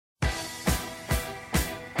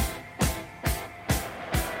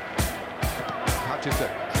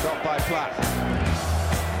Hutchison, stopped by Platt.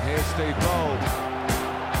 Here's Steve Bold.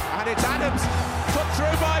 And it's Adams, put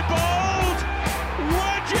through by Bold!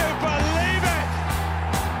 Would you believe it?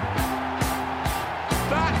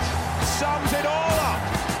 That sums it all up.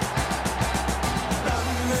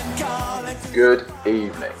 Good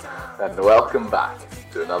evening, and welcome back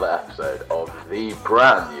to another episode of the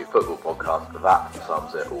brand new football podcast that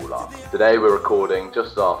sums it all up. Today we're recording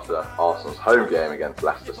just after Arsenal's home game against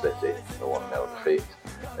Leicester City, the 1-0 defeat.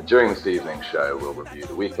 And during this evening's show, we'll review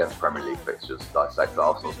the weekend's Premier League fixtures, dissect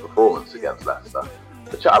Arsenal's performance against Leicester,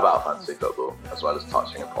 to chat about fantasy football, as well as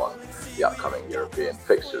touching upon the upcoming European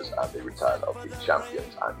fixtures and the return of the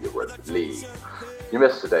Champions and Europa League. If you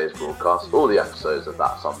missed today's broadcast, all the episodes of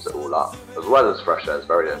That Sums It All Up, as well as Fresh Air's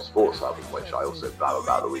very own sports hub, in which I also blab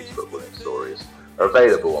about the week's footballing stories, are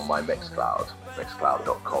available on my Mixcloud,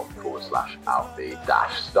 mixcloud.com/Alfie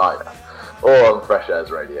Steiner, or on Fresh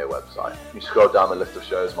Air's radio website. If you scroll down the list of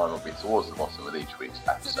shows, mine will be towards the bottom with each week's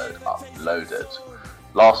episode uploaded.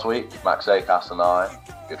 Last week, Max Akas and I,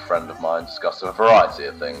 a good friend of mine, discussed a variety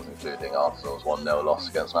of things, including Arsenal's 1-0 loss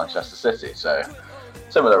against Manchester City. So,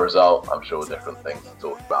 similar result, I'm sure different things to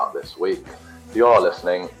talk about this week. If you are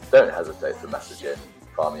listening, don't hesitate to message in.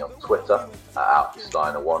 Find me on Twitter at Alfie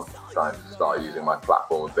Steiner1, trying to start using my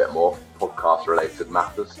platform a bit more for podcast-related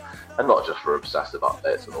matters, and not just for obsessive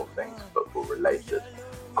updates on all things football-related.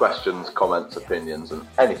 Questions, comments, opinions, and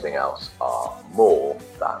anything else are more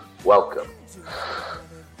than welcome.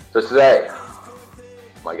 So today,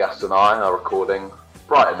 my guest and I are recording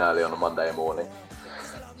bright and early on a Monday morning.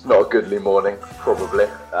 It's not a goodly morning, probably,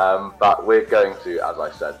 but we're going to, as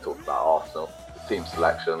I said, talk about Arsenal, the team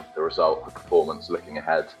selection, the result, the performance, looking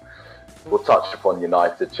ahead. We'll touch upon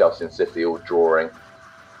United, Chelsea and City all drawing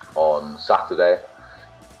on Saturday.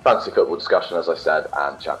 Fantasy football discussion, as I said,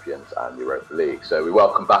 and Champions and Europa League. So we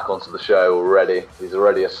welcome back onto the show already. He's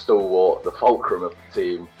already a stalwart, the fulcrum of the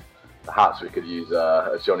team. Perhaps we could use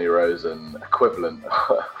a Johnny Rosen equivalent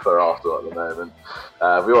for Arsenal at the moment.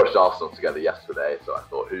 We watched Arsenal together yesterday, so I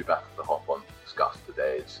thought who better to hop on to discuss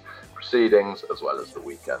today's proceedings as well as the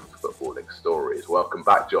weekend's footballing stories. Welcome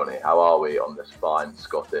back, Johnny. How are we on this fine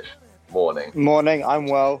Scottish morning? Morning, I'm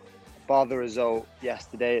well. Bar the result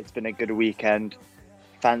yesterday, it's been a good weekend.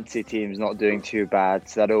 Fancy team's not doing too bad,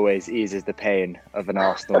 so that always eases the pain of an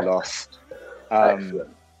Arsenal loss.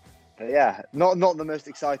 Excellent. Yeah, not the most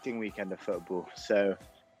exciting weekend of football,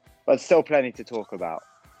 but still plenty to talk about.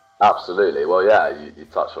 Absolutely. Well, yeah, you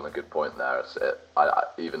touched on a good point there.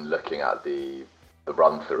 Even looking at the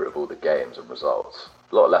run through of all the games and results,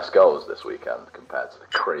 a lot less goals this weekend compared to the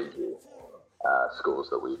crazy scores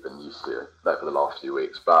that we've been used to over the last few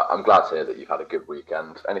weeks. But I'm glad to hear that you've had a good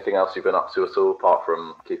weekend. Anything else you've been up to at all apart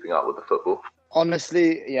from keeping up with the football?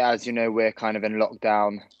 Honestly, yeah, as you know, we're kind of in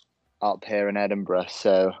lockdown up here in Edinburgh,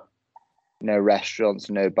 so no restaurants,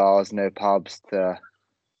 no bars, no pubs to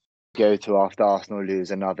go to after Arsenal lose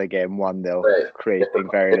another game 1-0, creating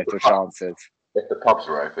very little chances. If the pubs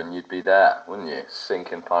were open, you'd be there, wouldn't you?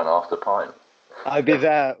 Sinking pint after pint. I'd be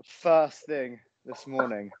there first thing this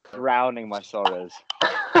morning, drowning my sorrows.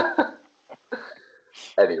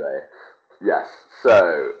 Anyway, yes,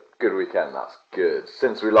 so good weekend, that's good.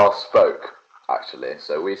 Since we last spoke, actually,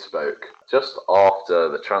 so we spoke just after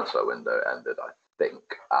the transfer window ended, I think,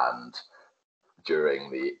 and during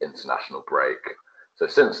the international break. So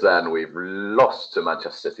since then, we've lost to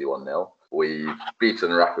Manchester City 1-0. We've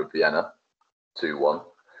beaten Rapid Vienna 2-1.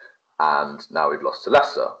 And now we've lost to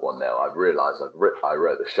Leicester 1-0. I've realised I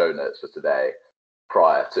wrote the show notes for today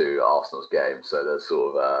prior to Arsenal's game. So there's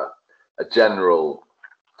sort of a general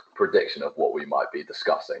prediction of what we might be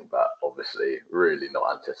discussing, but obviously really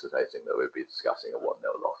not anticipating that we'd be discussing a 1-0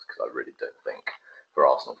 loss, because I really don't think for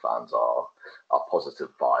Arsenal fans our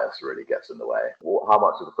positive bias really gets in the way. How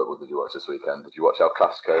much of the football did you watch this weekend? Did you watch El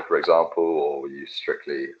Clasico, for example, or were you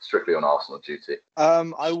strictly on Arsenal duty?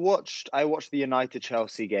 I watched the United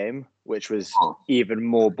Chelsea game, which was even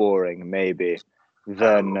more boring maybe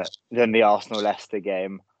than the Arsenal Leicester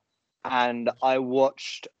game. And I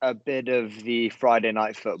watched a bit of the Friday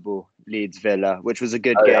night football, Leeds Villa, which was a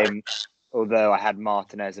good game, although I had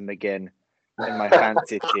Martinez and McGinn in my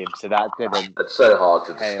fantasy team, so that didn't. It's so hard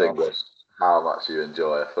to distinguish how much you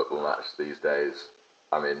enjoy a football match these days.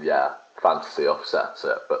 I mean, yeah, fantasy offsets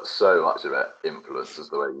it, but so much of it influences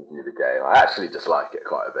the way you view the game. I actually dislike it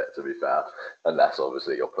quite a bit, to be fair, unless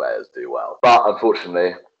obviously your players do well. But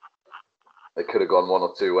unfortunately, it could have gone one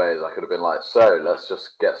or two ways. I could have been like, so let's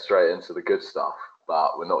just get straight into the good stuff.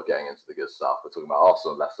 But we're not getting into the good stuff. We're talking about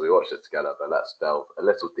Arsenal and Leicester. We watched it together, but let's delve a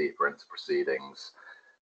little deeper into proceedings.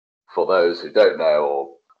 For those who don't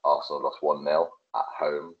know, Arsenal lost 1-0 at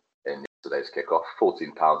home in today's kickoff,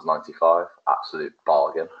 £14.95, absolute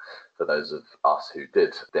bargain for those of us who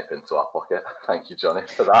did dip into our pocket. Thank you, Johnny,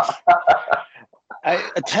 for that.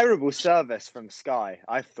 A terrible service from Sky,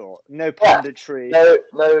 I thought. No punditry.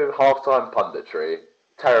 No halftime punditry.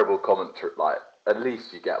 Terrible commentary. Like, at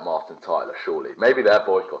least you get Martin Tyler, surely. Maybe they're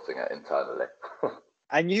boycotting it internally.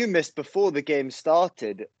 And you missed before the game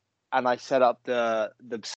started, and I set up the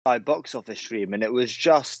Sky box office stream, and it was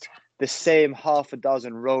just the same half a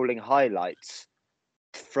dozen rolling highlights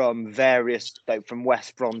from various, like from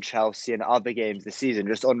West Brom, Chelsea, and other games this season,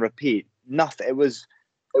 just on repeat. Nothing. It was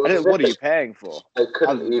I don't know, what are you paying for? They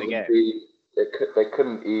couldn't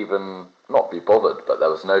even not be bothered, but there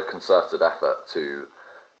was no concerted effort to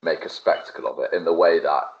make a spectacle of it in the way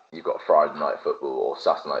that you've got Friday night football or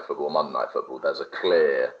Saturday night football or Monday night football. There's a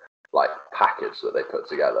clear package that they put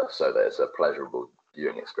together so that it's a pleasurable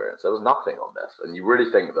viewing experience. There was nothing on this, and you really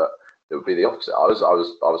think that it would be the opposite. I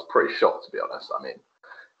was pretty shocked, to be honest. I mean,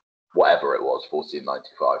 whatever it was,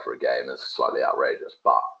 $14.95 for a game is slightly outrageous.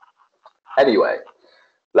 But anyway,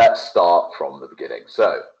 let's start from the beginning.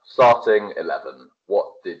 So, starting 11,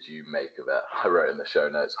 what did you make of it? I wrote in the show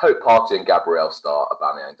notes, Hope Partey and Gabriel start,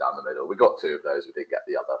 Aubameyang down the middle. We got two of those, we did get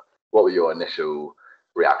the other. What were your initial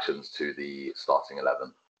reactions to the starting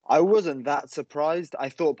 11? I wasn't that surprised. I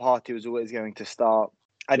thought Partey was always going to start.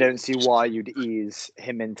 I don't see why you'd ease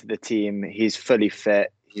him into the team. He's fully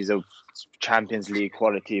fit. He's a Champions League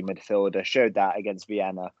quality midfielder. Showed that against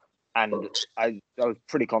Vienna. And I was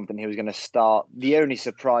pretty confident he was going to start. The only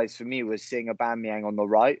surprise for me was seeing Aubameyang on the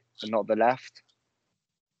right and not the left.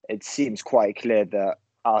 It seems quite clear that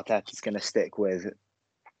Arteta's going to stick with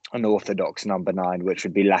an orthodox number 9, which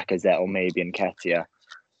would be Lacazette or maybe Nketiah.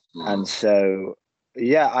 And so,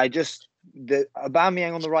 yeah, the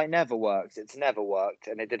Aubameyang on the right never works. It's never worked,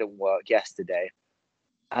 and it didn't work yesterday.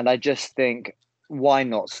 And I just think, why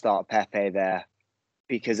not start Pepe there?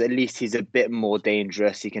 Because at least he's a bit more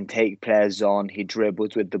dangerous. He can take players on. He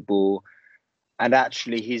dribbles with the ball. And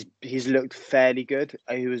actually, he's looked fairly good.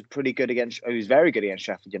 He was pretty good he was very good against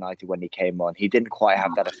Sheffield United when he came on. He didn't quite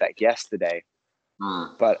have that effect yesterday.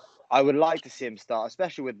 But I would like to see him start,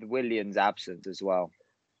 especially with Willian's absence as well.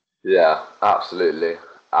 Yeah, absolutely.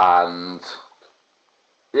 And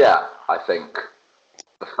yeah, I think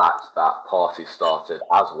the fact that Partey started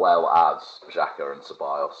as well as Xhaka and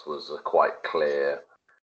Ceballos was a quite clear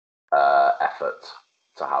effort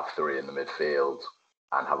to have 3 in the midfield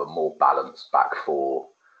and have a more balanced back 4.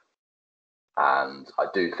 And I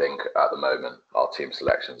do think at the moment our team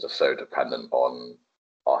selections are so dependent on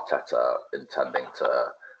Arteta intending to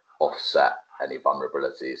offset any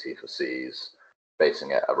vulnerabilities he foresees,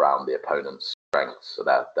 basing it around the opponent's strengths, so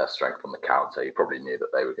their strength on the counter. He probably knew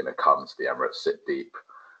that they were going to come to the Emirates, sit deep,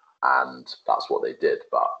 and that's what they did.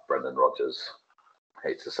 But Brendan Rodgers,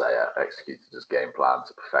 hate to say it, executed his game plan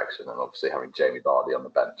to perfection, and obviously having Jamie Vardy on the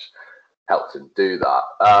bench helped him do that.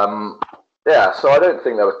 Yeah, so I don't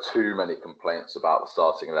think there were too many complaints about the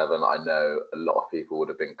starting 11. I know a lot of people would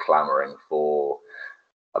have been clamouring for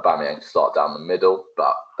Aubameyang to start down the middle,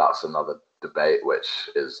 but that's another debate which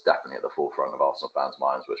is definitely at the forefront of Arsenal fans'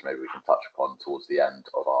 minds, which maybe we can touch upon towards the end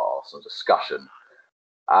of our Arsenal discussion.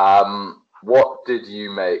 What did you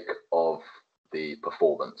make of the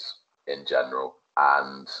performance in general?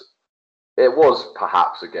 And it was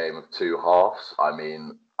perhaps a game of two halves. I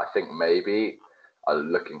mean, I think maybe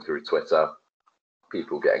looking through Twitter,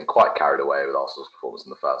 people getting quite carried away with Arsenal's performance in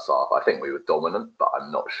the first half. I think we were dominant, but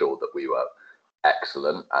I'm not sure that we were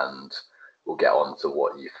excellent. And we'll get on to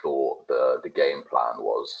what you thought the game plan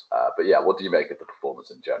was. But yeah, what do you make of the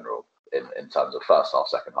performance in general in terms of first half,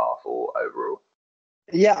 second half, or overall?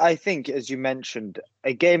 Yeah, I think, as you mentioned,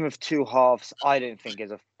 a game of two halves, I don't think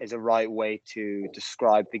is a right way to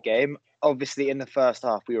describe the game. Obviously, in the first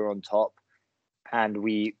half, we were on top, and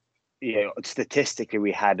statistically,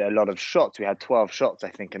 we had a lot of shots. We had 12 shots, I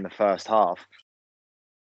think, in the first half.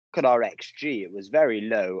 Look at our XG, it was very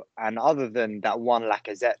low. And other than that one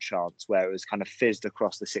Lacazette chance where it was kind of fizzed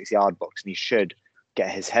across the 6-yard box and he should get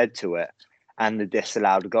his head to it, and the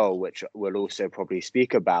disallowed goal, which we'll also probably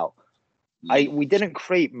speak about, we didn't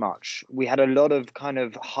create much. We had a lot of kind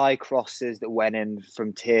of high crosses that went in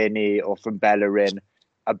from Tierney or from Bellerin.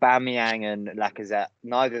 Aubameyang and Lacazette,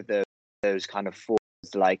 neither of those kind of forwards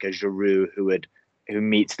like a Giroud who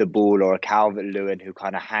meets the ball, or a Calvert-Lewin who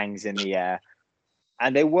kind of hangs in the air.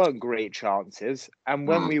 And they weren't great chances. And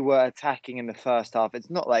when we were attacking in the first half, it's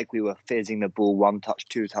not like we were fizzing the ball 1 touch,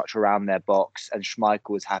 2 touch around their box and Schmeichel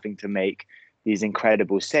was having to make these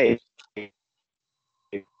incredible saves.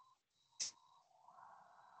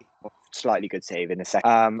 Slightly good save in the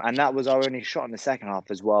second. And that was our only shot in the second half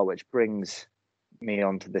as well, which brings me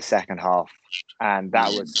on to the second half, and that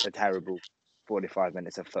was a terrible 45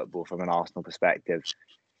 minutes of football from an Arsenal perspective.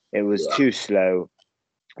 It was too slow.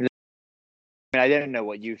 I mean, I don't know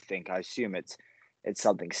what you think. I assume it's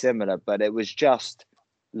something similar, but it was just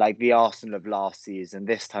like the Arsenal of last season,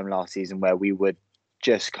 this time last season, where we would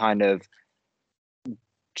just kind of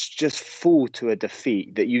just fall to a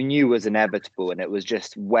defeat that you knew was inevitable, and it was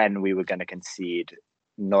just when we were going to concede,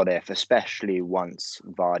 not if, especially once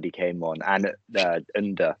Vardy came on and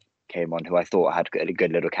Under came on, who I thought had a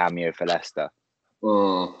good little cameo for Leicester.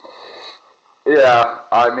 Yeah,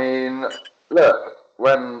 I mean, look,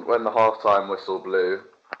 when the halftime whistle blew,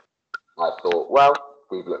 I thought, well,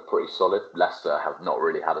 we've looked pretty solid. Leicester have not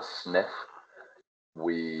really had a sniff.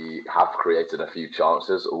 We have created a few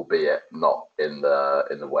chances, albeit not in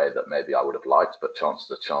the way that maybe I would have liked, but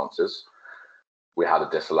chances are chances. We had a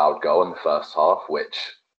disallowed goal in the first half, which,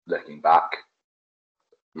 looking back,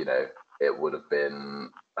 it would have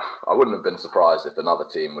been. I wouldn't have been surprised if another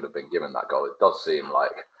team would have been given that goal. It does seem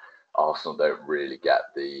like Arsenal don't really get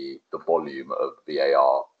the volume of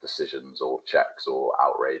VAR decisions or checks or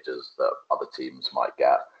outrages that other teams might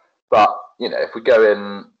get. But, if we go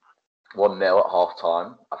in 1-0 at half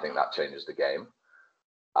time, I think that changes the game.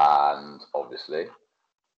 And obviously,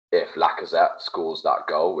 if Lacazette scores that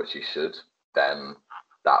goal, which he should, then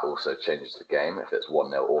that also changes the game if it's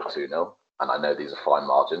 1-0 or 2-0. And I know these are fine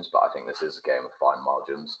margins, but I think this is a game of fine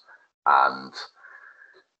margins. And,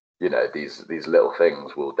 these little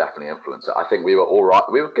things will definitely influence it. I think we were all right.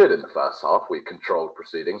 We were good in the first half. We controlled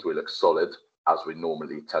proceedings. We looked solid, as we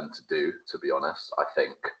normally tend to do, to be honest. I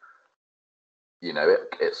think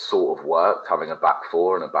it sort of worked, having a back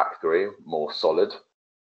four and a back three, more solid.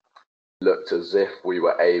 Looked as if we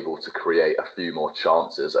were able to create a few more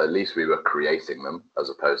chances. At least we were creating them, as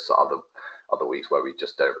opposed to other weeks where we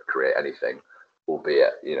just don't create anything,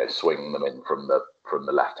 albeit, swinging them in from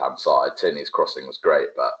the left-hand side. Tierney's crossing was great,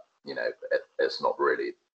 but, it's not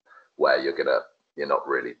really where you're not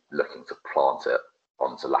really looking to plant it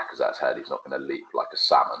onto Lacazette's head. He's not going to leap like a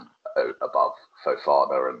salmon above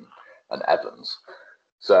Fofana and Evans.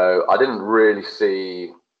 So I didn't really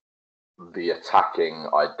see the attacking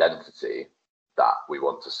identity that we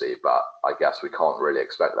want to see, but I guess we can't really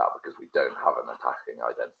expect that because we don't have an attacking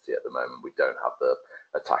identity at the moment. We don't have the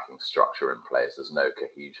attacking structure in place. There's no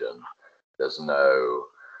cohesion. There's no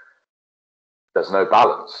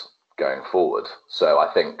balance going forward. So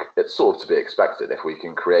I think it's sort of to be expected. If we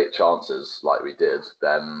can create chances like we did,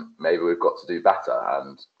 then maybe we've got to do better,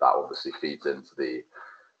 and that obviously feeds into the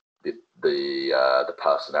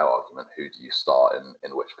personnel argument. Who do you start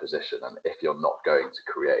in which position? And if you're not going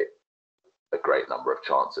to create a great number of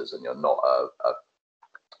chances and you're not a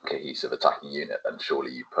cohesive attacking unit, then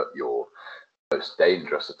surely you put your most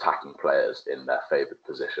dangerous attacking players in their favoured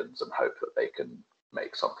positions and hope that they can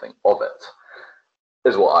make something of it,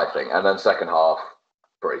 is what I think. And then second half,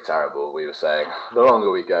 pretty terrible. We were saying the longer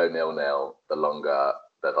we go 0-0,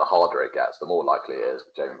 the harder it gets, the more likely it is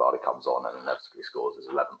that Jamie Vardy comes on and inevitably scores his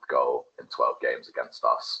 11th goal in 12 games against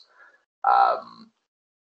us.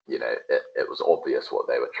 It was obvious what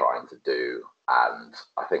they were trying to do. And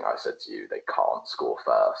I think I said to you, they can't score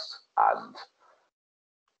first. And,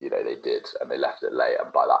 they did, and they left it late.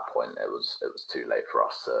 And by that point, it was too late for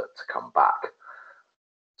us to come back.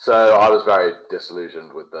 So I was very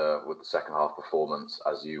disillusioned with the second half performance,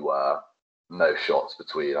 as you were. No shots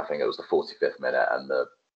between, I think it was the 45th minute and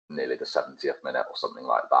nearly the 70th minute or something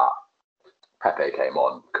like that. Pepe came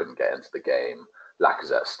on, couldn't get into the game.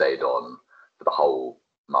 Lacazette stayed on for the whole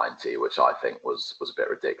 90, which I think was a bit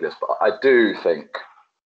ridiculous. But I do think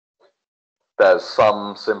there's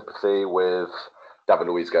some sympathy with David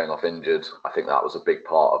Luiz going off injured. I think that was a big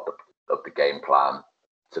part of the game plan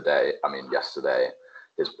yesterday.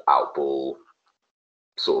 His outball,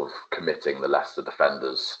 sort of committing the Leicester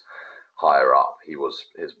defenders higher up.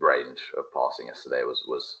 His range of passing yesterday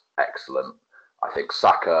was excellent. I think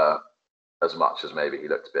Saka, as much as maybe he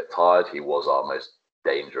looked a bit tired, he was our most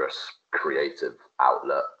dangerous creative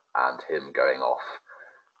outlet, and him going off,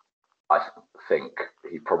 I think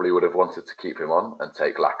he probably would have wanted to keep him on and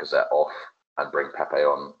take Lacazette off and bring Pepe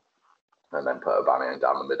on, and then put Aubameyang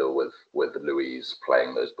down the middle with Luiz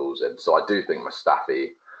playing those balls in. So I do think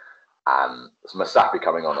Mustafi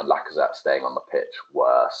coming on and Lacazette staying on the pitch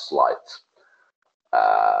were slight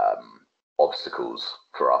obstacles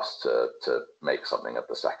for us to make something of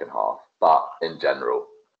the second half. But in general,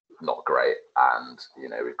 not great. And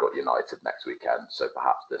we've got United next weekend, so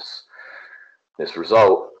perhaps this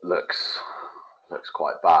result looks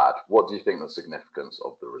quite bad. What do you think the significance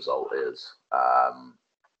of the result is,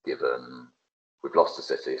 given we've lost to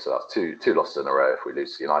City, so that's two losses in a row. If we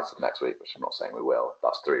lose to United next week, which I'm not saying we will,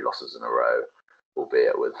 that's 3 losses in a row,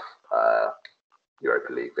 albeit with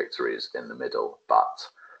Europa League victories in the middle. But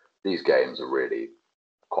these games are really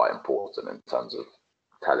quite important in terms of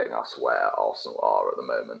telling us where Arsenal are at the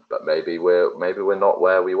moment. But maybe we're not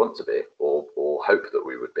where we want to be, or hope that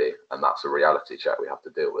we would be, and that's a reality check we have to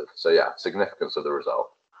deal with. So yeah, significance of the result.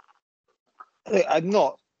 I'm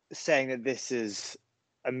not saying that this is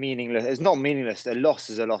it's not meaningless. A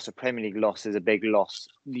loss is a loss. A Premier League loss is a big loss.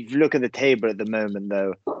 If you look at the table at the moment,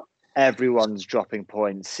 though, everyone's dropping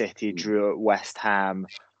points. City drew at West Ham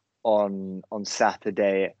on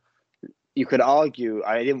Saturday. You could argue,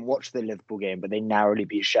 I didn't watch the Liverpool game, but they narrowly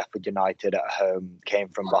beat Sheffield United at home, came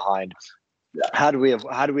from behind. Yeah. Had we have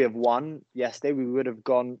won yesterday, we would have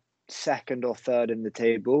gone second or third in the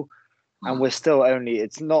table. And we're still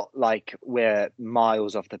it's not like we're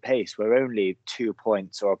miles off the pace. We're only 2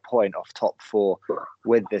 points or a point off top 4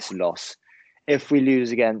 with this loss. If we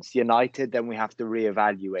lose against United, then we have to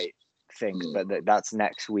reevaluate things, but that's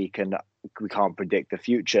next week and we can't predict the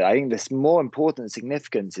future. I think this more important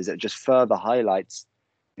significance is it just further highlights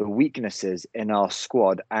the weaknesses in our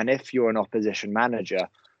squad. And if you're an opposition manager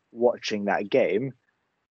watching that game,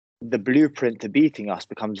 the blueprint to beating us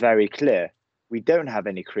becomes very clear. We don't have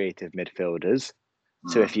any creative midfielders.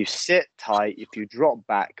 So if you sit tight, if you drop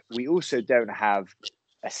back, we also don't have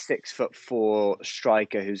a 6'4"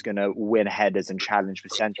 striker who's going to win headers and challenge for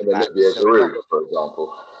central backs. Giroud, for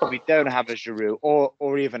example. We don't have a Giroud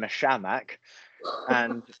or even a Shamak.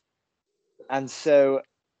 And so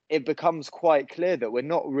it becomes quite clear that we're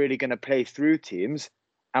not really going to play through teams,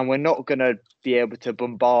 and we're not going to be able to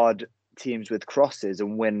bombard teams with crosses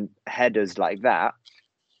and win headers like that.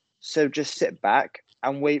 So just sit back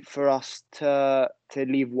and wait for us to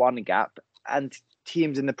leave one gap, and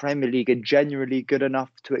teams in the Premier League are generally good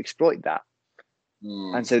enough to exploit that.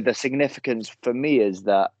 And so the significance for me is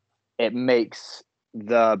that it makes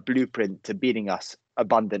the blueprint to beating us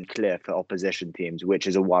abundant clear for opposition teams, which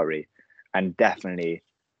is a worry and definitely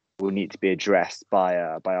will need to be addressed by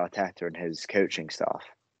Arteta and his coaching staff.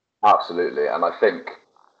 Absolutely, and I think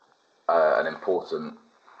an important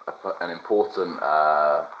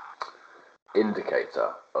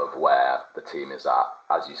indicator of where the team is at,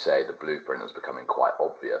 as you say, the blueprint is becoming quite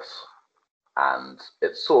obvious, and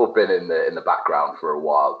it's sort of been in the background for a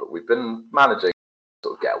while, but we've been managing to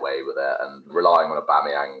sort of get away with it and relying on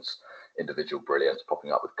Aubameyang's individual brilliance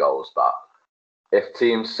popping up with goals. But if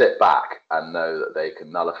teams sit back and know that they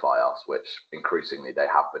can nullify us, which increasingly they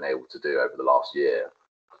have been able to do over the last year,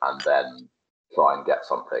 and then try and get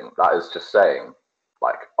something, that is just saying,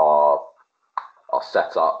 like, our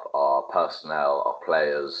setup, our personnel, our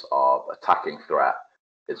players, our attacking threat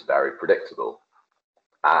is very predictable.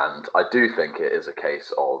 And I do think it is a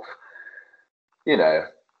case of,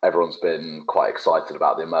 everyone's been quite excited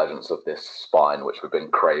about the emergence of this spine, which we've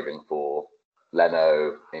been craving for.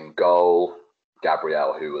 Leno in goal,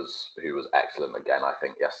 Gabriel, who was excellent again, I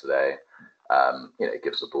think, yesterday. He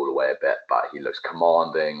gives the ball away a bit, but he looks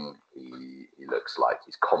commanding. He looks like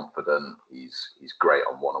he's confident. He's great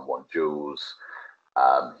on one-on-one duels.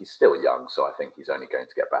 He's still young, so I think he's only going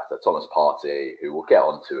to get better. Thomas Partey, who we'll get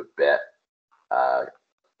onto a bit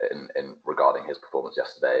in regarding his performance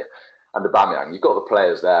yesterday, and Aubameyang. You've got the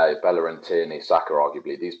players there, Bellerin, Tierney, Saka.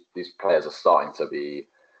 Arguably, these players are starting to be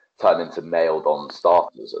turned into nailed-on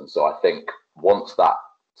starters, and so I think once that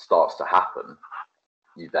starts to happen,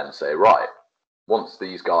 you then say, right, once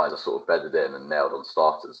these guys are sort of bedded in and nailed-on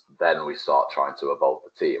starters, then we start trying to evolve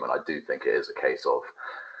the team. And I do think it is a case of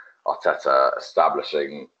Arteta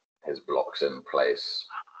establishing his blocks in place,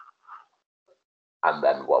 and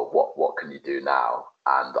then, well, what can you do now?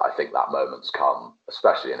 And I think that moment's come,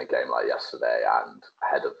 especially in a game like yesterday and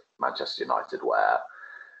ahead of Manchester United, where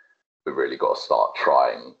we've really got to start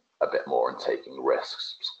trying a bit more and taking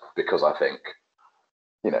risks, because I think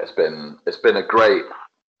it's been a great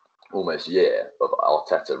almost year of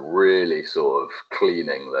Arteta really sort of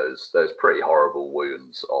cleaning those pretty horrible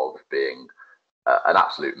wounds of being an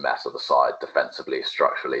absolute mess of a side, defensively,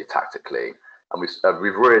 structurally, tactically, and he's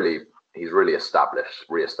really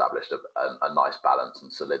reestablished a nice balance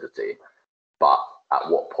and solidity. But at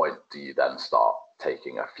what point do you then start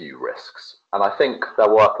taking a few risks? And I think there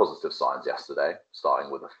were positive signs yesterday,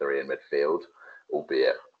 starting with a 3 in midfield,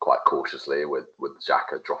 albeit quite cautiously, with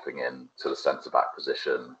Xhaka dropping in to the centre-back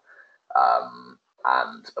position,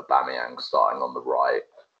 and Aubameyang starting on the right.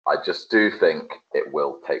 I just do think it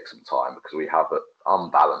will take some time, because we have an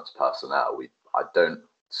unbalanced personnel. I don't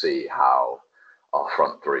see how our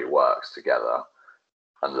front three works together,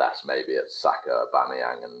 unless maybe it's Saka,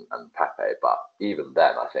 Aubameyang and Pepe. But even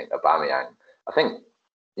then, I think Aubameyang I think,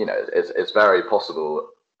 it's very possible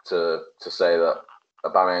to say that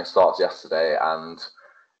Aubameyang starts yesterday and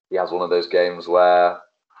he has one of those games where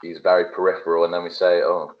he's very peripheral, and then we say,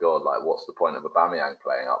 oh God, like what's the point of Aubameyang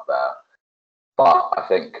playing up there? But I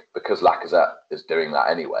think because Lacazette is doing that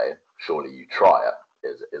anyway, surely you try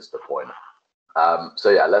it is the point. So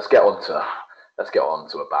yeah, let's get on to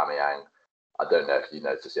Aubameyang. I don't know if you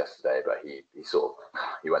noticed yesterday, but he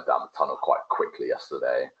went down the tunnel quite quickly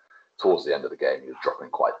yesterday. Towards the end of the game, he was dropping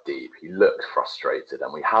quite deep. He looked frustrated,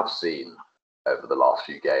 and we have seen over the last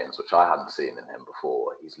few games, which I hadn't seen in him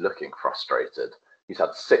before, he's looking frustrated. He's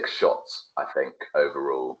had 6 shots, I think,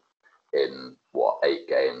 overall in 8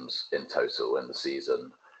 games in total in the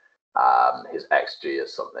season. His XG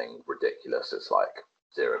is something ridiculous. It's like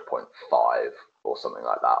 0.5 or something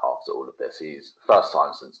like that after all of this. He's first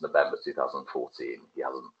time since November 2014.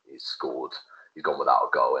 He's scored. He's gone without a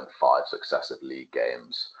goal in 5 successive league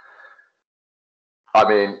games. I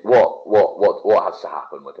mean, what has to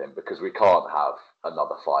happen with him? Because we can't have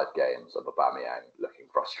another 5 games of Aubameyang looking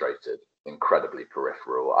frustrated, incredibly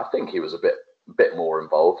peripheral. I think he was a bit more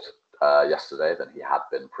involved yesterday than he had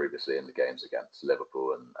been previously in the games against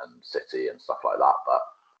Liverpool and City and stuff like that. But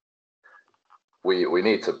we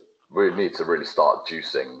need to really start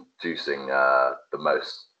juicing the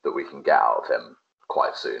most that we can get out of him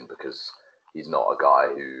quite soon, because he's not a guy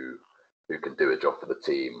who can do a job for the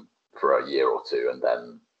team for a year or two and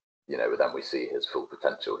then we see his full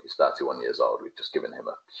potential. He's 31 years old. We've just given him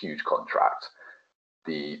a huge contract.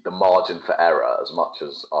 The margin for error, as much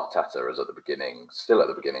as Arteta is still at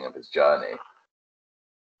the beginning of his journey,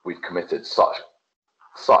 we've committed such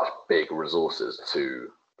big resources to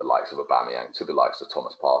the likes of Aubameyang, to the likes of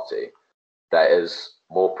Thomas Partey. There is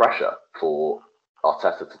more pressure for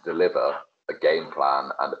Arteta to deliver a game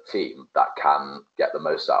plan and a team that can get the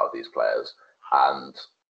most out of these players. And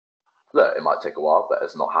look, it might take a while, but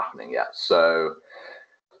it's not happening yet. So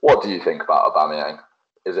what do you think about Aubameyang?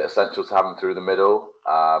 Is it essential to have him through the middle?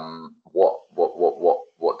 What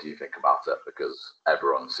do you think about it? Because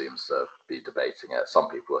everyone seems to be debating it. Some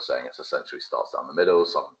people are saying it's essential he starts down the middle.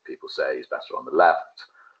 Some people say he's better on the left.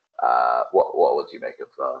 What do you make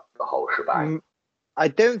of the whole shebang? I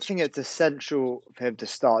don't think it's essential for him to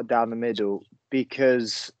start down the middle,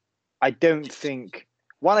 because I don't think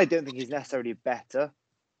he's necessarily better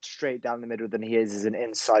straight down the middle than he is as an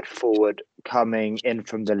inside forward coming in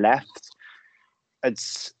from the left.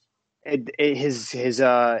 His XG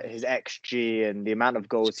and the amount of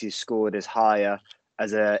goals he's scored is higher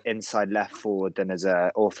as an inside left forward than as an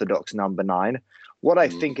orthodox number 9. What I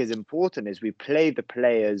think is important is we play the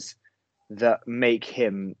players that make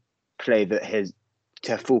him play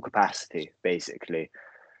to full capacity, basically.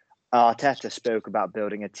 Arteta spoke about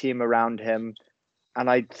building a team around him, and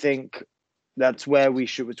I think that's what we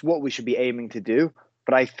should be aiming to do.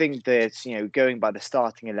 But I think that, going by the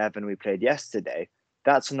starting 11 we played yesterday,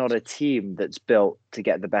 that's not a team that's built to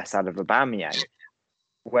get the best out of Aubameyang.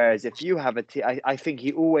 Whereas if you have a team, I think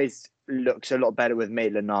he always looks a lot better with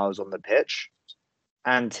Maitland-Niles on the pitch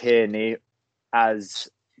and Tierney as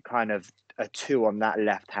kind of a 2 on that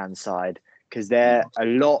left-hand side, because they're a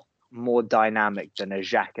lot more dynamic than a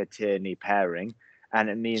Xhaka-Tierney pairing. And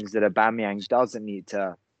it means that Aubameyang doesn't need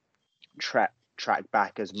to track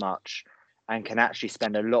back as much and can actually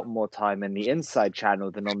spend a lot more time in the inside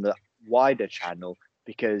channel than on the wider channel,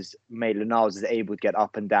 because Maitland-Niles is able to get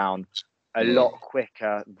up and down a lot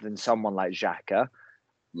quicker than someone like Xhaka.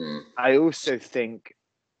 I also think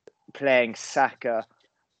playing Saka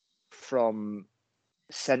from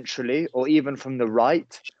centrally or even from the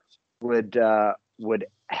right would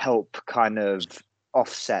help kind of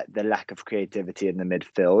offset the lack of creativity in the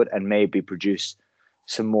midfield and maybe produce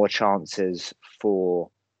some more chances for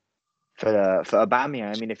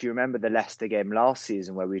Aubameyang. I mean, if you remember the Leicester game last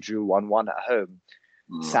season where we drew 1-1 at home,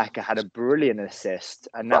 Saka had a brilliant assist,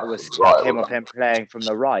 and that came off him playing from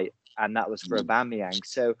the right, and that was for Aubameyang.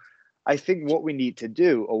 So I think what we need to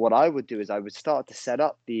do, or what I would do, is I would start to set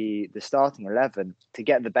up the starting 11 to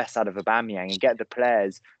get the best out of Aubameyang and get the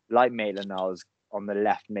players like Maitland-Niles on the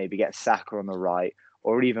left, maybe get Saka on the right,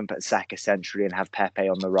 or even put Saka centrally and have Pepe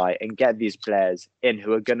on the right, and get these players in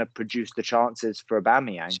who are going to produce the chances for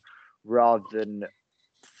Aubameyang, rather than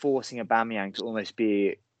forcing Aubameyang to almost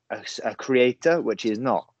be a creator, which he is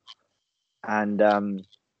not. And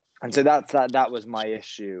so that was my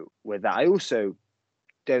issue with that. I also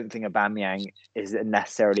don't think Aubameyang is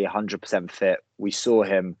necessarily 100% fit. We saw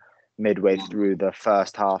him midway through the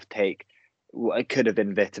first half take, it could have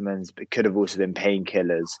been vitamins, but it could have also been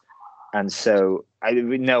painkillers. And so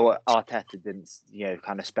we know Arteta didn't,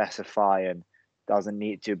 kind of specify and doesn't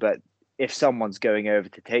need to. But if someone's going over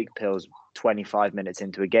to take pills 25 minutes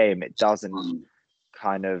into a game, it doesn't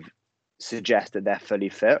kind of suggest that they're fully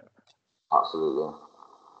fit. Absolutely.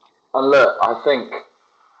 And look, I think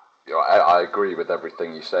I agree with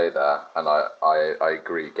everything you say there, and I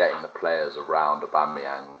agree getting the players around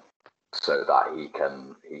Aubameyang so that we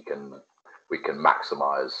can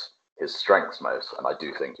maximise his strengths most. And I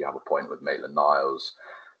do think you have a point with Maitland-Niles,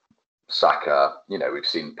 Saka. We've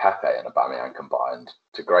seen Pepe and Aubameyang combined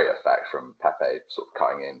to great effect, from Pepe sort of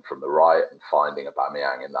cutting in from the right and finding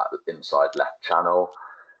Aubameyang in that inside left channel.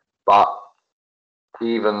 But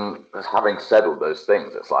even having said all those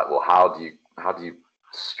things, it's like, well, how do you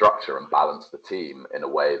structure and balance the team in a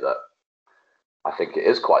way that I think it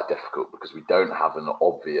is quite difficult, because we don't have an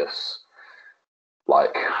obvious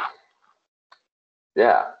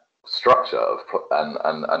structure of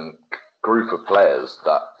and group of players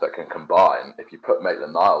that can combine. If you put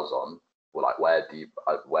Maitland-Niles on, well, like where do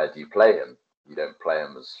you play him? You don't play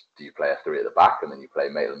him do you play a three at the back and then you play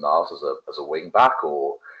Maitland-Niles as a wing back,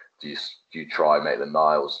 or do you try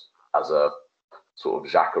Maitland-Niles as a sort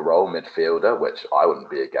of Xhaka role midfielder, which I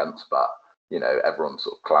wouldn't be against, but everyone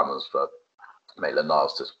sort of clamours for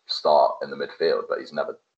Maitland-Niles to start in the midfield, but he's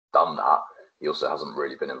never done that. He also hasn't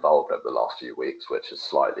really been involved over the last few weeks, which is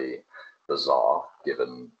slightly bizarre,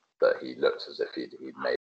 given that he looked as if he'd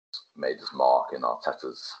made his mark in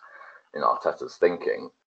Arteta's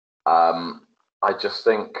thinking. I just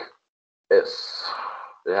think it's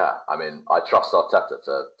I mean, I trust Arteta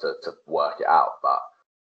to work it out, but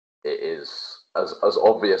it is as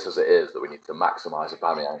obvious as it is that we need to maximise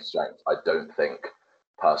Aubameyang's strength. I don't think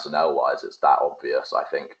personnel-wise it's that obvious. I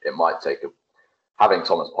think it might take having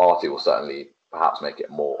Thomas Partey will certainly perhaps make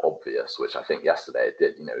it more obvious, which I think yesterday it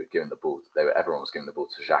did. Giving the ball, everyone was giving the ball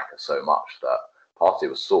to Xhaka so much that Partey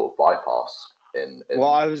was sort of bypassed.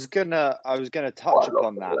 Well, I was gonna touch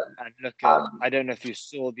upon that and look at. I don't know if you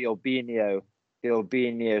saw the Albinio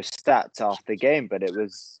stats after the game, but it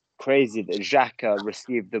was crazy that Xhaka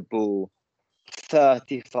received the ball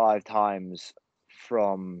 35 times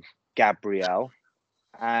from Gabriel,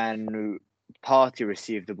 and Partey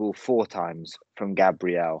received the ball 4 times from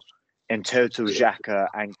Gabriel. In total, Xhaka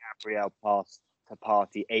and Gabriel passed to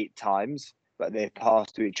Partey 8 times, but they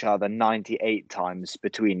passed to each other 98 times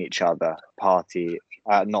between each other. Xhaka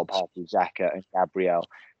and Gabriel.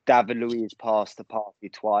 David Luiz passed to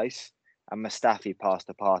Partey twice, and Mustafi passed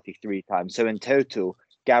to Partey 3 times. So in total,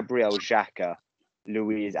 Gabriel, Xhaka,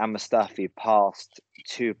 Luiz, and Mustafi passed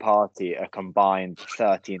to Partey a combined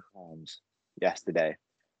 13 times yesterday.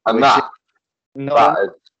 And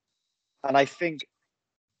and I think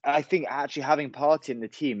actually having Partey in the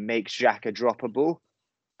team makes Xhaka droppable,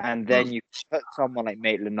 and then you put someone like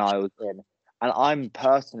Maitland-Niles in. And I'm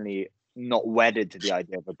personally not wedded to the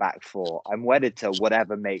idea of a back four. I'm wedded to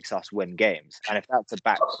whatever makes us win games. And if that's a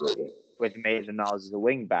back four with Maitland-Niles as a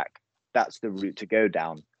wing back, that's the route to go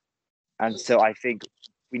down. And so I think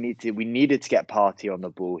we needed to get Partey on the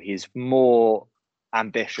ball. He's more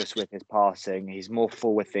ambitious with his passing. He's more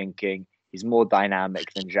forward thinking. He's more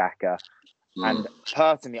dynamic than Xhaka. And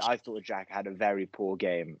personally, I thought Xhaka had a very poor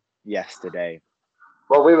game yesterday.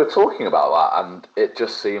 Well, we were talking about that, and it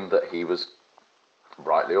just seemed that he was,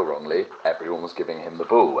 rightly or wrongly, everyone was giving him the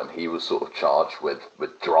ball, and he was sort of charged with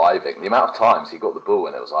driving. The amount of times he got the ball,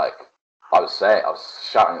 and it was like, I was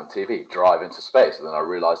shouting on TV, drive into space, and then I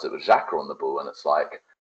realised it was Xhaka on the ball, and it's like,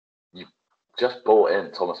 you just brought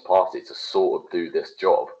in Thomas Partey to sort of do this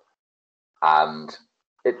job, and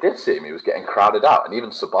it did seem he was getting crowded out, and even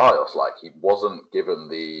Ceballos, like, he wasn't given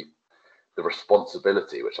the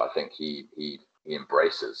responsibility, which I think he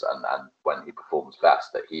embraces, and when he performs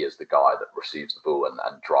best, that he is the guy that receives the ball and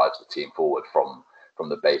drives the team forward from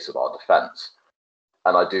the base of our defence.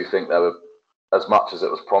 And I do think there were, as much as it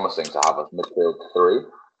was promising to have a midfield 3,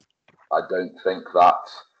 I don't think that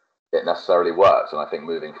it necessarily works. And I think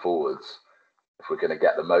moving forwards, if we're going to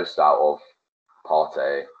get the most out of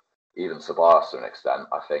Partey, even Ceballos to an extent,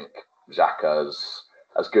 I think Xhaka's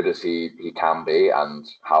as good as he can be, and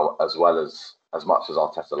as much as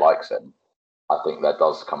Arteta likes him, I think there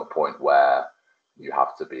does come a point where you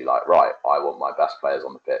have to be like, right, I want my best players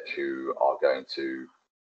on the pitch who are going to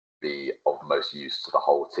be of most use to the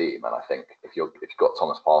whole team. And I think if you've got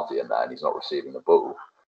Thomas Partey in there and he's not receiving the ball,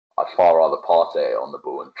 I'd far rather Partey on the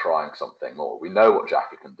ball and trying something more. We know what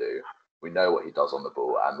Xhaka can do. We know what he does on the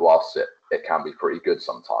ball. And whilst it can be pretty good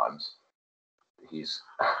sometimes, he's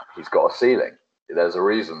got a ceiling. There's a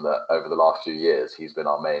reason that over the last few years, he's been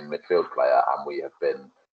our main midfield player, and we have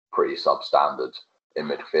been pretty substandard in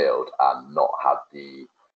midfield and not had the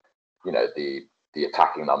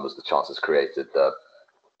attacking numbers, the chances created, the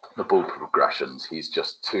the ball progressions. He's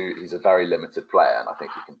a very limited player, and I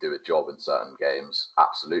think he can do a job in certain games,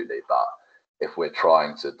 absolutely. But if we're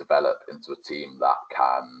trying to develop into a team that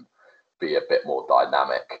can be a bit more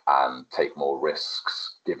dynamic and take more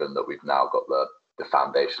risks, given that we've now got the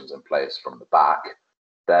foundations in place from the back,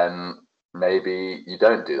 then maybe you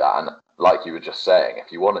don't do that. And like you were just saying,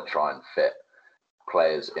 if you want to try and fit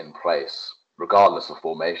players in place, regardless of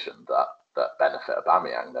formation, that benefit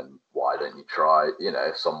Aubameyang, then why don't you try,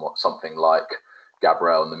 something like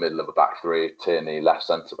Gabriel in the middle of a back three, Tierney left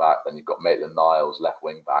centre back, then you've got Maitland-Niles left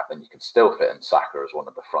wing back, then you can still fit in Saka as one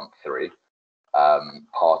of the front three,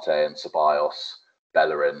 Partey and Ceballos,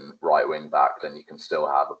 Bellerin right wing back, then you can still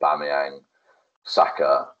have Aubameyang,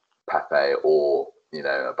 Saka, Pepe, or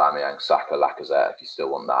Aubameyang, Saka, Lacazette if you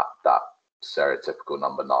still want that stereotypical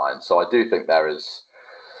number 9. So I do think there's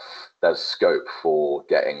scope for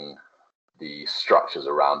getting the structures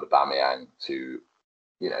around Aubameyang to,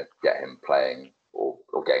 get him playing or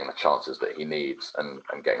getting the chances that he needs and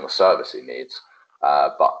getting the service he needs.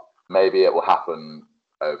 But maybe it will happen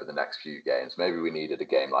over the next few games. Maybe we needed a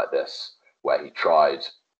game like this where he tried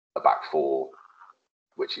a back four,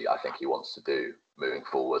 which I think he wants to do moving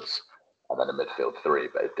forwards, and then a midfield three,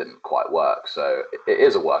 but it didn't quite work. So it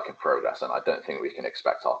is a work in progress, and I don't think we can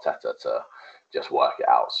expect Arteta to just work it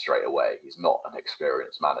out straight away. He's not an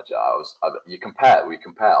experienced manager. We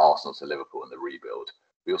compare Arsenal to Liverpool in the rebuild.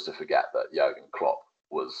 We also forget that Jurgen Klopp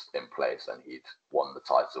was in place and he'd won the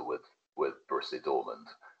title with Borussia Dortmund.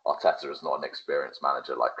 Arteta is not an experienced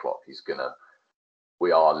manager like Klopp.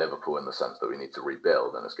 We are Liverpool in the sense that we need to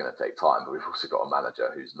rebuild, and it's going to take time. But we've also got a manager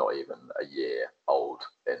who's not even a year old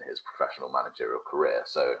in his professional managerial career.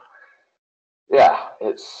 So yeah,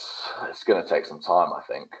 it's going to take some time, I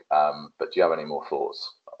think. But do you have any more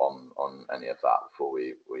thoughts on any of that before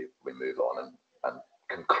we move on and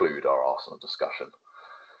conclude our Arsenal discussion?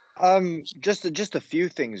 Just a few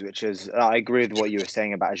things, which is I agree with what you were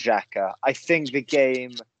saying about Xhaka. I think the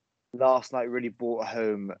game last night really brought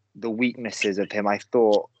home the weaknesses of him. I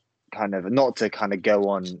thought, kind of not to kind of go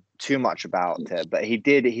on too much about it, but he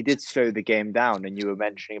did slow the game down. And you were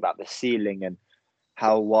mentioning about the ceiling and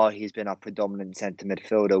how while he's been our predominant centre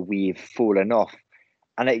midfielder, we've fallen off.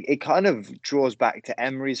 And it kind of draws back to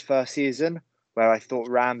Emery's first season, where I thought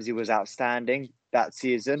Ramsey was outstanding that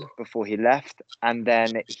season before he left. And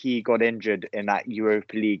then he got injured in that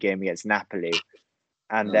Europa League game against Napoli.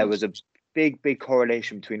 And there was a big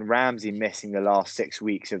correlation between Ramsey missing the last 6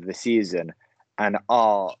 weeks of the season and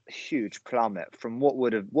our huge plummet from what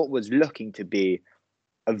was looking to be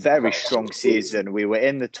a very strong season. We were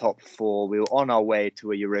in the top 4. We were on our way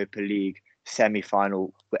to a Europa League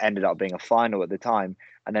semi-final, but ended up being a final at the time.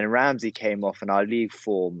 And then Ramsey came off and our league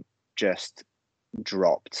form just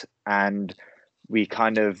dropped. And we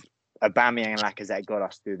kind of, Aubameyang and Lacazette got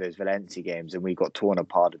us through those Valencia games and we got torn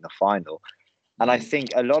apart in the final. And I think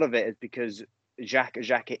a lot of it is because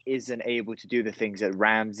Xhaka isn't able to do the things that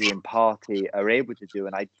Ramsey and Partey are able to do.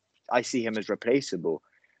 And I see him as replaceable.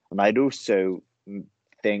 And I'd also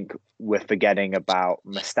think we're forgetting about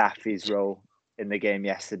Mustafi's role in the game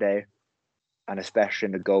yesterday, and especially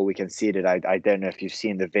in the goal we conceded. I don't know if you've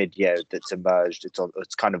seen the video that's emerged.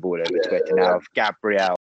 It's kind of all over Twitter now of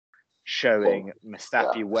Gabriel showing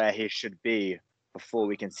Mustafi where he should be before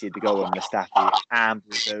we concede the goal, and Mustafi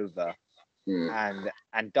ambles over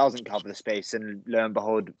and doesn't cover the space, and lo and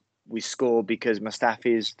behold, we score because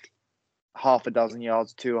Mustafi is half a dozen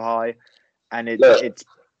yards too high, and it's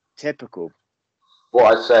typical.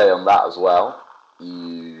 What I'd say on that as well,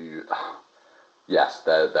 yes,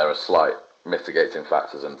 there are slight mitigating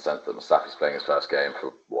factors in the sense that Mustafi's playing his first game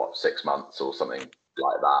for 6 months or something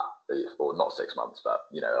like that, or not 6 months, but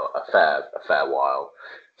a fair while,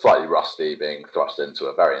 slightly rusty, being thrust into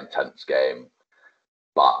a very intense game.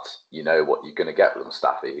 But you know what you're going to get with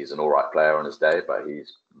Mustafi. He's an all right player on his day, but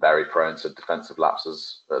he's very prone to defensive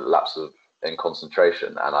lapses in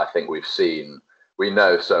concentration. And I think we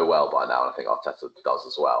know so well by now, and I think Arteta does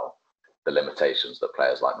as well, the limitations that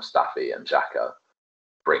players like Mustafi and Xhaka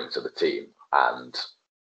bring to the team. And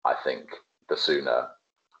I think the sooner,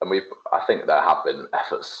 I think there have been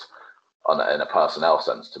efforts in a personnel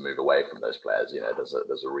sense to move away from those players.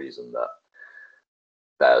 There's a reason that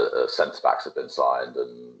their centre backs have been signed,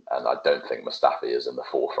 and I don't think Mustafi is in the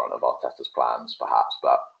forefront of Arteta's plans, perhaps.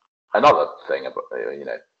 But another thing,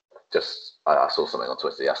 I saw something on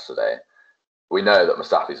Twitter yesterday. We know that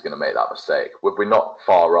Mustafi is going to make that mistake. Would we not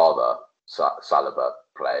far rather Saliba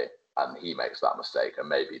play and he makes that mistake, and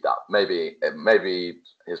maybe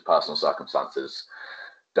his personal circumstances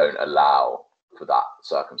don't allow for that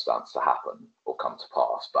circumstance to happen or come to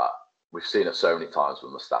pass? But we've seen it so many times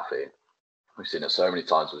with Mustafi. We've seen it so many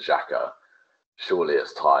times with Xhaka. Surely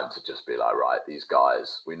it's time to just be like, right, these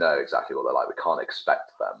guys, we know exactly what they're like. We can't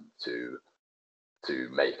expect them to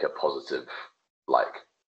make a positive, like,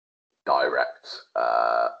 direct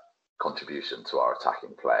contribution to our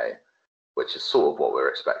attacking play, which is sort of what we're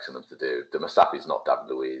expecting them to do. De Mustafi's not David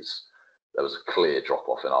Luiz. There was a clear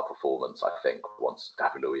drop-off in our performance, I think, once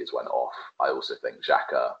David Luiz went off. I also think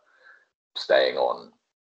Xhaka staying on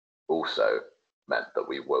also meant that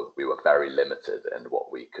we were very limited in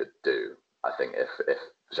what we could do. I think if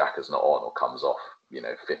Xhaka's not on or comes off,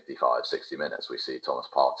 55, 60 minutes, we see Thomas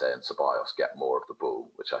Partey and Ceballos get more of the ball,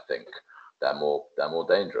 which I think they're more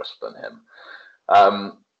dangerous than him.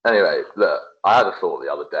 Anyway, look, I had a thought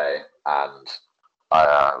the other day, and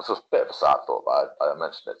it was a bit of a sad thought, but I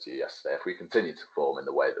mentioned it to you yesterday. If we continue to perform in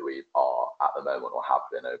the way that we are at the moment, or have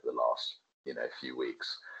been over the last few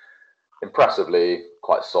weeks, impressively,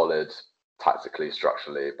 quite solid, tactically,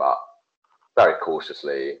 structurally, but very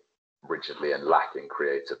cautiously, rigidly, and lacking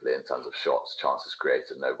creatively in terms of shots, chances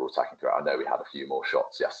created, and overall attacking threat. I know we had a few more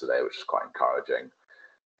shots yesterday, which was quite encouraging.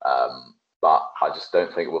 But I just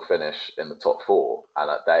don't think we'll finish in the top four. And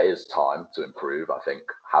there is time to improve. I think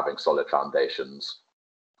having solid foundations,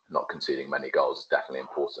 not conceding many goals is definitely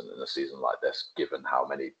important in a season like this, given how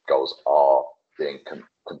many goals are being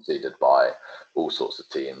conceded by all sorts of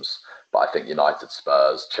teams. But I think United,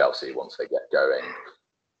 Spurs, Chelsea, once they get going,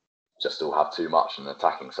 just all have too much in an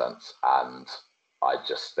attacking sense. And I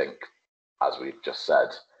just think, as we've just said,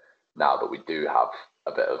 now that we do have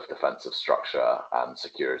a bit of defensive structure and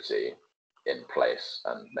security in place,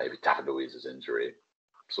 and maybe David Luiz's injury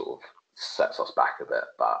sort of sets us back a bit,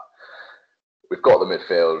 but we've got the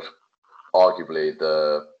midfield, arguably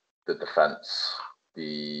the defence,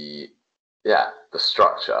 the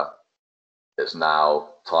structure. It's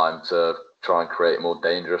now time to try and create more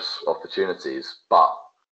dangerous opportunities. But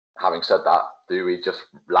having said that, do we just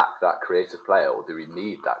lack that creative player, or do we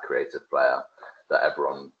need that creative player that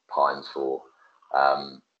everyone pines for?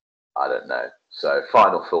 I don't know. So,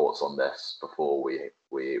 final thoughts on this before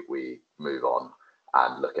we move on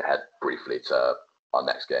and look ahead briefly to our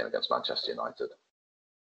next game against Manchester United.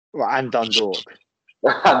 Well, and Dundalk.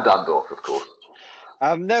 And Dundalk, of course.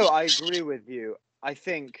 No, I agree with you. I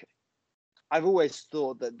think I've always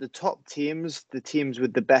thought that the top teams, the teams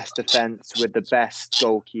with the best defence, with the best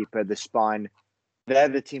goalkeeper, the spine, they're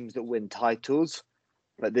the teams that win titles.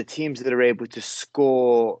 But the teams that are able to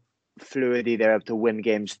score fluidly, they're able to win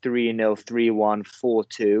games 3-0, 3-1,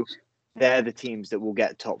 4-2. They're the teams that will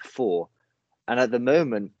get top four. And at the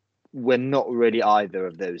moment, we're not really either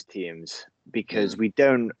of those teams, because we're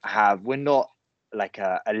not like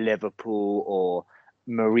a Liverpool or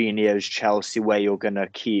Mourinho's Chelsea where you're going to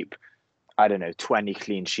keep, 20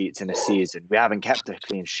 clean sheets in a season. We haven't kept a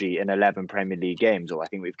clean sheet in 11 Premier League games, or I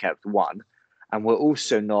think we've kept one. And we're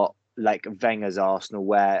also not like Wenger's Arsenal,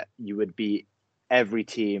 where you would beat every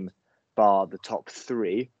team bar the top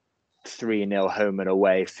three, 3-0 home and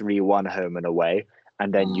away, 3-1 home and away,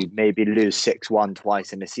 and then you'd maybe lose 6-1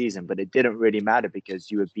 twice in a season. But it didn't really matter, because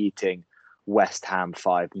you were beating West Ham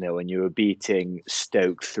 5-0 and you were beating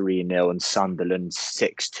Stoke 3-0 and Sunderland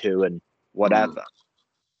 6-2 and whatever,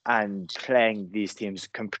 and playing these teams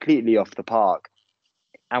completely off the park.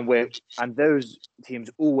 And those teams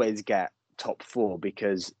always get top four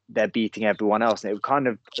because they're beating everyone else. And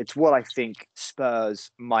it's what I think Spurs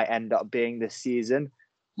might end up being this season.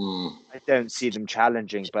 I don't see them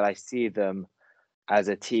challenging, but I see them as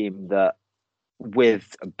a team that,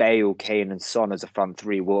 with Bale, Kane and Son as a front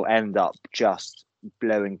three, will end up just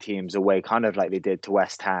blowing teams away, kind of like they did to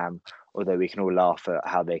West Ham, although we can all laugh at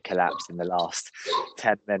how they collapsed in the last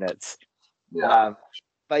 10 minutes. Yeah.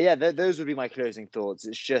 But yeah, those would be my closing thoughts.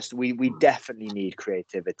 It's just we definitely need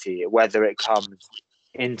creativity, whether it comes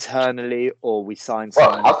internally or we sign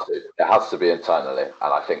someone. It has to be internally, and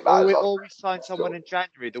I think that or we sign someone in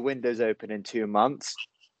January. The window's open in 2 months,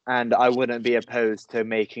 and I wouldn't be opposed to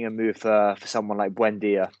making a move for someone like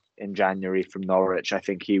Buendia in January from Norwich. I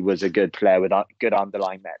think he was a good player with good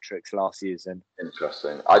underlying metrics last season.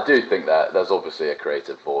 Interesting. I do think that there's obviously a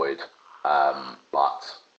creative void,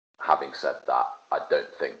 but having said that, I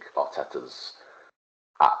don't think Arteta's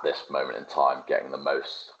at this moment in time getting the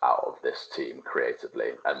most out of this team creatively,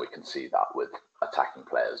 and we can see that with attacking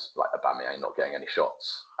players like Aubameyang not getting any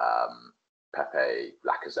shots, Pepe,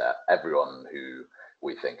 Lacazette, everyone who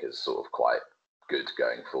we think is sort of quite good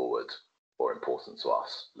going forward or important to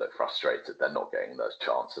us look frustrated. They're not getting those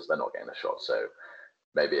chances, they're not getting the shots. So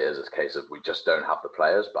maybe it is a case of we just don't have the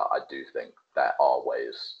players, but I do think there are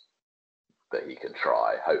ways that he can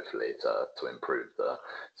try, hopefully, to improve the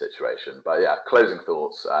situation. But yeah, closing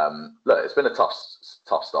thoughts. Look, it's been a tough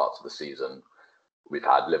start to the season. We've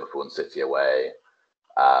had Liverpool and City away,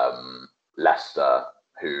 Leicester,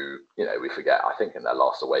 who, we forget, I think in their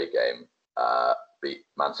last away game, beat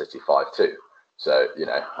Man City 5-2. So,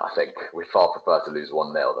 I think we far prefer to lose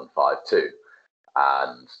 1-0 than 5-2.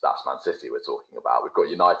 And that's Man City we're talking about. We've got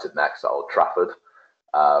United next at Old Trafford.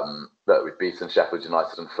 Look, we've beaten Sheffield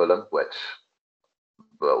United and Fulham, but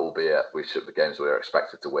albeit the games we were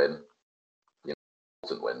expected to win,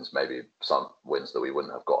 important wins, maybe some wins that we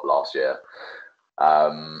wouldn't have got last year.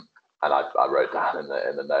 And I wrote down in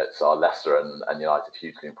the notes, are Leicester and United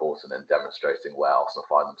hugely important in demonstrating where Arsenal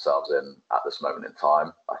find themselves in at this moment in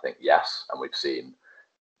time? I think yes, and we've seen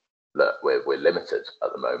that we're limited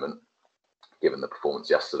at the moment, given the performance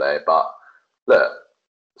yesterday. But look,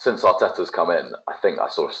 since Arteta's come in, I think I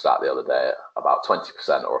saw a stat the other day, about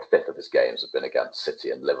 20% or a fifth of his games have been against City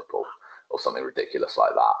and Liverpool, or something ridiculous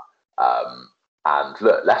like that. And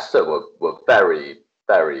look, Leicester were very,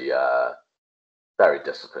 very, very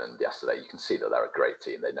disciplined yesterday. You can see that they're a great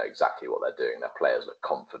team. They know exactly what they're doing. Their players are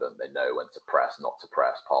confident. They know when to press, not to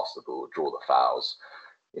press, pass the ball, draw the fouls.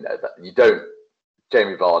 That you don't,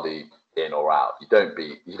 Jamie Vardy in or out. You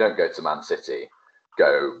don't go to Man City,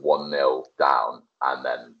 go 1-0 down and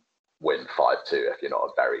then win 5-2 if you're not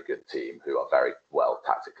a very good team who are very well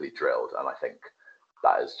tactically drilled. And I think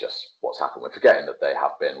that is just what's happened. We're forgetting that they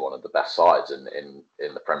have been one of the best sides in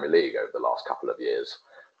the Premier League over the last couple of years.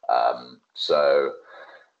 So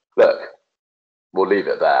look, we'll leave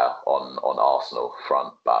it there on Arsenal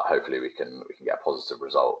front, but hopefully we can get a positive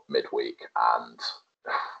result midweek. And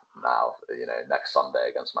now, next Sunday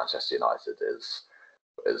against Manchester United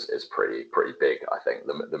is pretty big. I think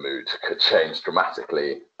the mood could change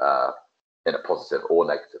dramatically in a positive or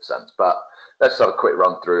negative sense. But let's have a quick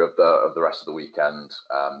run through of the rest of the weekend.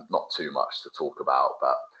 Not too much to talk about,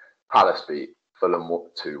 but Palace beat Fulham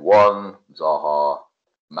 2-1. Zaha,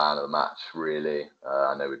 man of the match, really.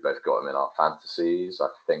 I know we both got him in our fantasies, I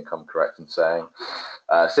think I'm correct in saying.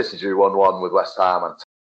 City drew 1-1 with West Ham, and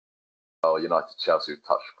United Chelsea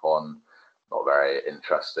touched upon. Not very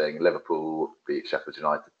interesting. Liverpool beat Sheffield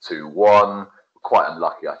United 2-1. Quite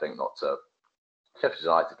unlucky, I think, not to. Sheffield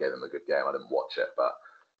United gave them a good game. I didn't watch it, but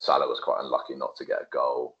Salah was quite unlucky not to get a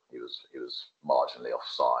goal. He was marginally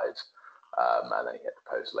offside, and then he hit the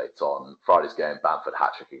post late on. Friday's game, Bamford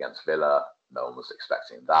hat-trick against Villa. No one was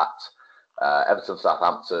expecting that.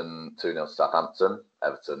 Everton-Southampton, 2-0 to Southampton.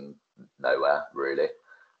 Everton, nowhere, really,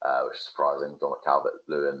 which is surprising. Dominic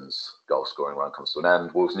Calvert-Lewin's goal-scoring run comes to an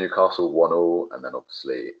end. Wolves-Newcastle, 1-1. And then,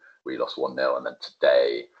 obviously, we lost 1-0. And then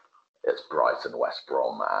today, it's Brighton, West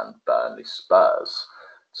Brom, and Burnley-Spurs.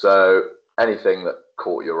 So, anything that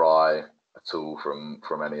caught your eye at all from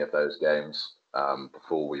any of those games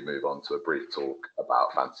before we move on to a brief talk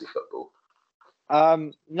about fantasy football?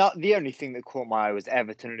 Not the only thing that caught my eye was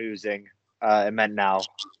Everton losing. It meant now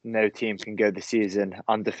no team can go the season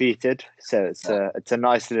undefeated. So it's a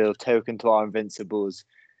nice little token to our Invincibles,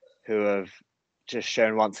 who have just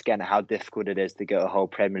shown once again how difficult it is to go a whole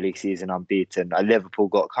Premier League season unbeaten. Liverpool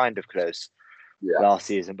got kind of close last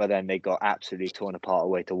season, but then they got absolutely torn apart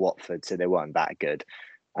away to Watford, so they weren't that good.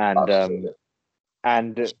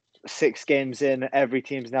 And 6 games in, every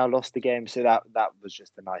team's now lost a game, so that was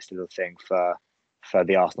just a nice little thing for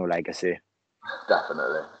the Arsenal legacy.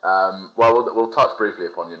 Definitely. Well, we'll touch briefly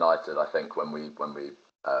upon United. I think when we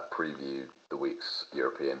preview the week's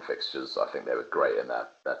European fixtures, I think they were great in their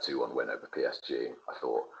 2-1 win over PSG. I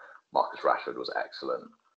thought Marcus Rashford was excellent,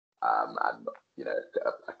 and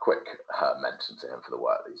a quick mention to him for the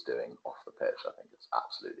work that he's doing off the pitch. I think it's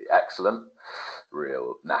absolutely excellent.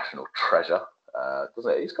 Real national treasure,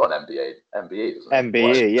 doesn't it? He's got an MBE, doesn't he?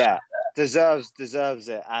 MBE, yeah. Deserves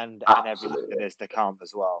it, and everything that is to come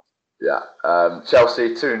as well. Yeah.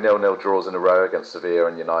 Chelsea, 2 0-0 draws in a row against Sevilla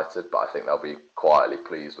and United, but I think they'll be quietly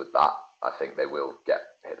pleased with that. I think they will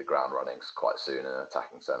hit the ground running quite soon in an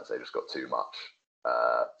attacking sense. They just got too much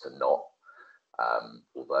to not.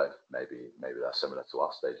 Although maybe they're similar to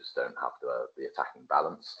us, they just don't have the attacking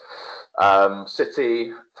balance.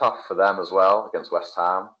 City, tough for them as well against West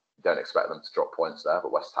Ham. You don't expect them to drop points there,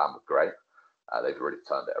 but West Ham were great. They've really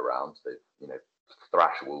turned it around. They've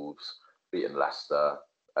thrashed Wolves, beaten Leicester,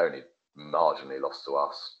 only marginally lost to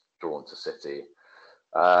us, drawn to City.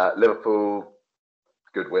 Liverpool,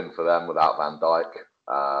 good win for them without Van Dijk.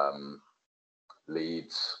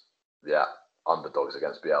 Leeds, underdogs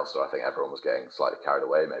against Bielsa. I think everyone was getting slightly carried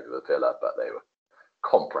away, maybe with Villa, but they were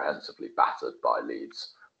comprehensively battered by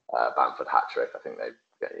Leeds. Bamford hat-trick. I think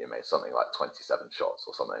they made something like 27 shots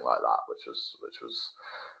or something like that, which was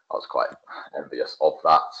I was quite envious of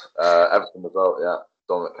that. Everton result, yeah.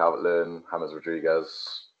 Dominic Calvert-Lewin, James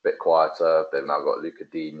Rodriguez, bit quieter. They've now got Luca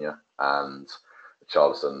Digne and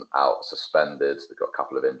Charleston out suspended. They've got a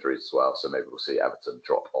couple of injuries as well, so maybe we'll see Everton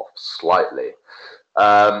drop off slightly.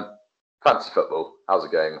 Fantasy football, how's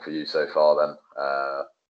it going for you so far then?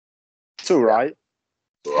 It's all right.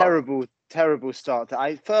 Terrible start.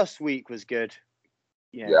 First week was good.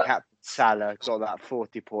 Captain Salah got that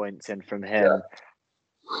 40 points in from him. Yeah.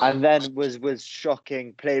 And then was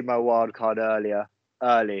shocking. Played my wild card early.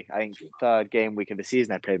 I think third game week of the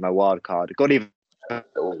season I played my wild card. Got even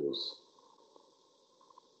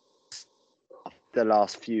the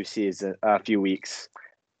last few weeks.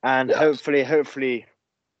 And hopefully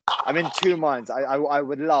I'm in two minds. I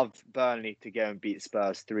would love Burnley to go and beat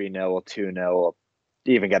Spurs 3-0 or 2-0 or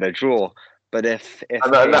even get a draw. But if you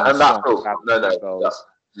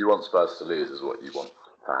want Spurs to lose is what you want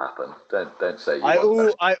to happen. Don't say you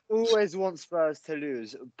I always want Spurs to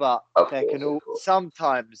lose, but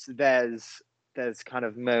sometimes there's kind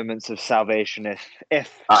of moments of salvation.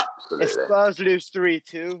 If Spurs lose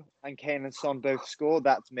 3-2 and Kane and Son both score,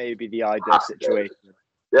 that's maybe the ideal situation.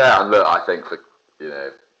 Yeah, and look, I think for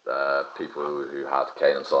people who had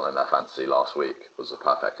Kane and Son in their fantasy last week was a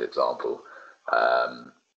perfect example.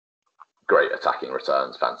 Great attacking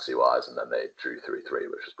returns fantasy-wise, and then they drew 3-3,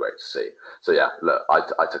 which was great to see. So yeah, look, I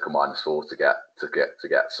took a -4 to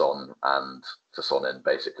get Son and to Son in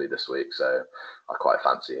basically this week. So I quite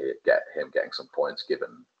fancy him getting some points,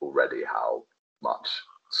 given already how much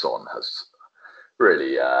Son has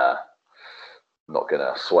really not going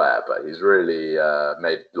to swear, but he's really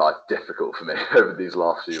made life difficult for me over these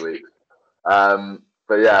last few weeks.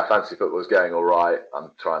 But yeah, fantasy football is going all right.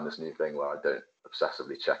 I'm trying this new thing where I don't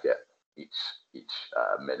obsessively check it each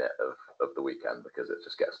minute of the weekend because it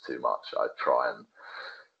just gets too much. I try and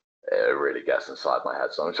it really gets inside my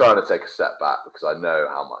head. So I'm trying to take a step back because I know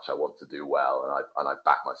how much I want to do well, and I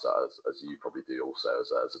back myself as you probably do also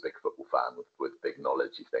as a big football fan with big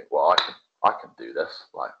knowledge. You think, well, I can do this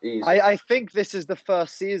like easy. I think this is the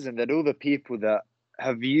first season that all the people that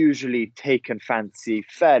have usually taken fantasy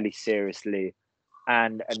fairly seriously,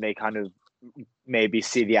 and they kind of maybe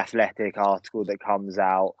see the Athletic article that comes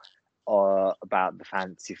out or about the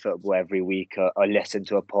fantasy football every week, or listen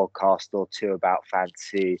to a podcast or two about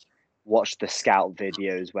fantasy, watch the scout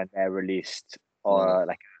videos when they're released, or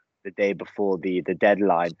like the day before the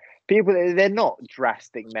deadline. People, they're not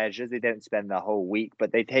drastic measures. They don't spend the whole week,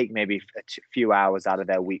 but they take maybe a few hours out of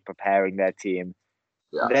their week preparing their team.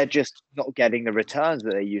 Yeah. They're just not getting the returns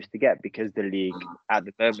that they used to get because the league at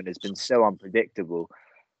the moment has been so unpredictable.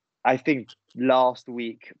 I think last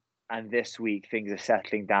week and this week things are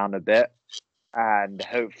settling down a bit, and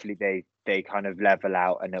hopefully they kind of level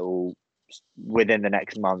out, and it will within the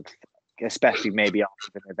next month, especially maybe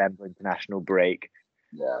after the November international break.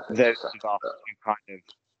 Yeah, those of us who kind of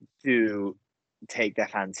do take their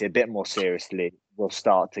fantasy a bit more seriously will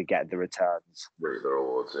start to get the returns. Reap the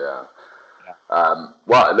rewards, yeah.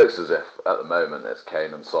 Well, it looks as if at the moment it's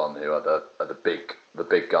Kane and Son who are the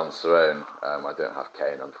big guns to own. I don't have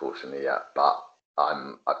Kane unfortunately yet, but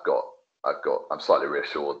I'm slightly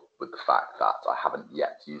reassured with the fact that I haven't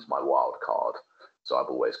yet used my wild card, so I've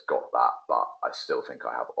always got that. But I still think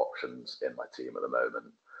I have options in my team at the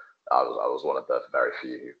moment. I was one of the very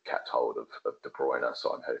few who kept hold of De Bruyne,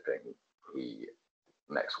 so I'm hoping he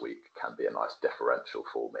next week can be a nice differential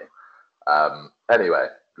for me. Anyway,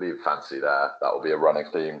 leave fantasy there. That will be a running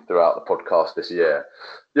theme throughout the podcast this year.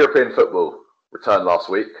 European football returned last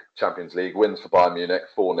week. Champions League wins for Bayern Munich,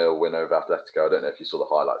 4-0 win over Atletico. I don't know if you saw the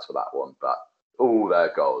highlights for that one, but all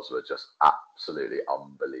their goals were just absolutely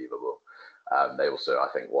unbelievable. They also, I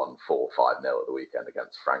think, won 4-5-0 at the weekend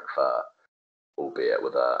against Frankfurt, albeit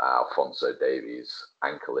with Alphonso Davies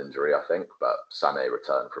ankle injury, I think, but Sané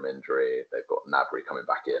returned from injury. They've got Gnabry coming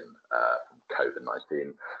back in from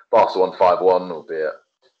COVID-19. Barca won 5-1, albeit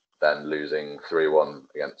then losing 3-1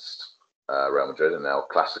 against Real Madrid in El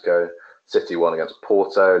Clasico. City won against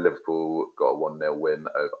Porto. Liverpool got a 1-0 win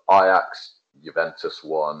over Ajax. Juventus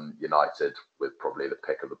won. United with probably the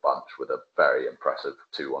pick of the bunch with a very impressive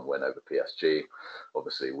 2-1 win over PSG.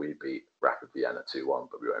 Obviously, we beat Rapid Vienna 2-1,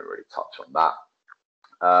 but we won't really touch on that.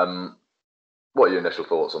 What are your initial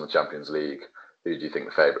thoughts on the Champions League? Who do you think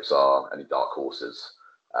the favourites are? Any dark horses?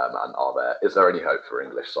 And is there any hope for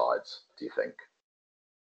English sides, do you think?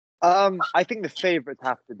 I think the favourites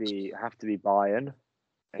have to be Bayern.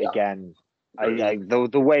 Yeah. Again,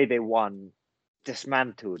 the way they won,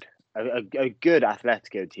 dismantled a good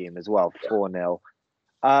Atletico team as well, 4-0.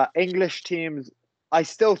 English teams, I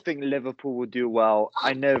still think Liverpool will do well.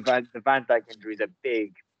 I know the Van Dijk injury is a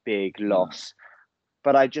big loss.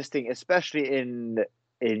 but I just think, especially in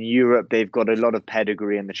Europe, they've got a lot of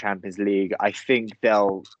pedigree in the Champions League. I think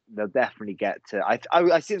they'll definitely get to.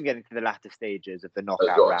 I see them getting to the latter stages of the knockout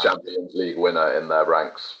They've got round. a Champions League winner in their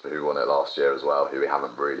ranks who won it last year as well, who we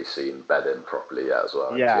haven't really seen bed in properly yet as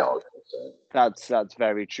well. Yeah, Thiago, so. that's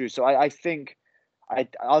very true. So I think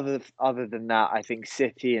other than that, I think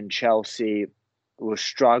City and Chelsea will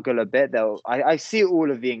struggle a bit. I see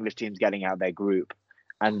all of the English teams getting out their group,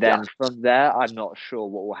 and then from there, I'm not sure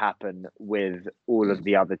what will happen with all of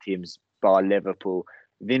the other teams, bar Liverpool.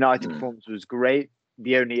 The United performance was great.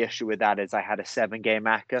 The only issue with that is I had a 7-game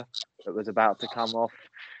ACCA that was about to come off,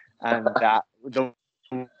 and that the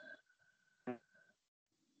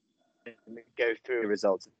go through the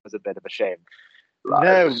results was a bit of a shame.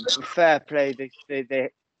 No, fair play.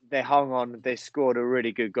 They hung on. They scored a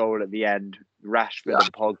really good goal at the end. Rashford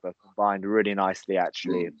and Pogba combined really nicely,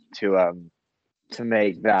 actually, to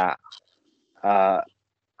make that a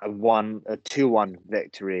 2-1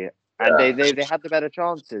 victory. And they had the better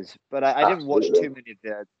chances. But I didn't watch too many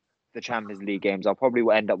of the Champions League games. I'll probably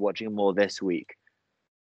end up watching more this week.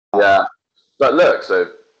 Yeah, but look,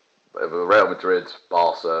 so Real Madrid,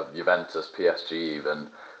 Barca, Juventus, PSG,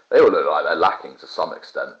 even they all look like they're lacking to some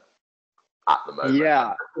extent at the moment.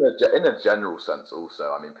 Yeah, in a general sense,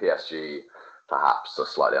 also. I mean, PSG perhaps are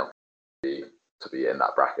slightly unlucky to be in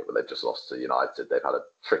that bracket, but they've just lost to United. They've had a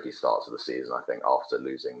tricky start to the season, I think, after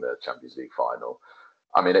losing the Champions League final.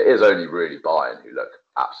 I mean, it is only really Bayern who look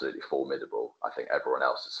absolutely formidable. I think everyone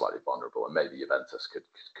else is slightly vulnerable, and maybe Juventus could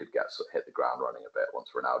hit the ground running a bit once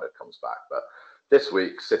Ronaldo comes back. But this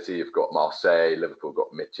week, City have got Marseille, Liverpool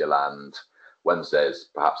got Midtjylland. Wednesday is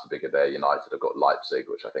perhaps the bigger day. United have got Leipzig,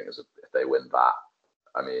 which I think is if they win that,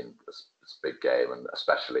 I mean, it's a big game, and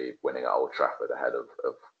especially winning at Old Trafford ahead of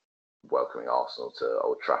welcoming Arsenal to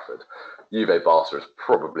Old Trafford. Juve Barca is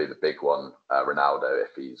probably the big one. Ronaldo,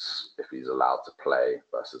 if he's allowed to play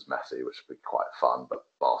versus Messi, which would be quite fun. But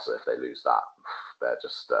Barca, if they lose that, they're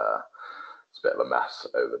just it's a bit of a mess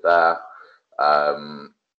over there.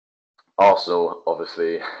 Arsenal,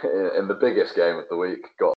 obviously, in the biggest game of the week,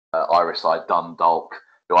 got Irish side Dundalk,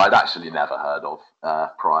 who I'd actually never heard of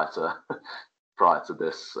prior to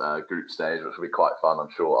this group stage, which will be quite fun. I'm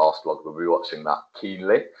sure Arsenal will be watching that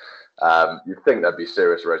keenly. You'd think there'd be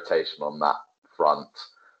serious rotation on that front,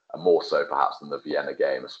 and more so perhaps than the Vienna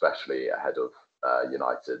game, especially ahead of the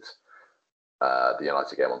United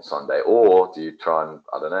game on Sunday. Or do you try and,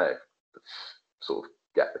 I don't know, sort of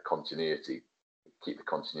keep the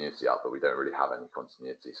continuity up, but we don't really have any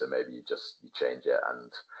continuity, so maybe you change it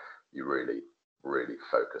and you really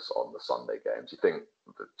focus on the Sunday games. You think,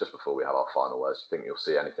 just before we have our final words, do you think you'll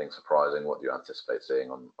see anything surprising? What do you anticipate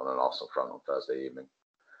seeing on an Arsenal front on Thursday evening?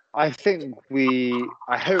 I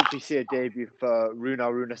hope we see a debut for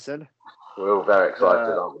Runar Runarsson. We're all very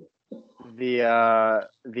excited, aren't we?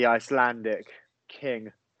 The Icelandic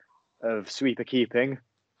king of sweeper keeping.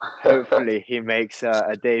 Hopefully he makes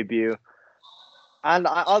a debut. And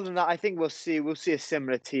other than that, I think we'll see a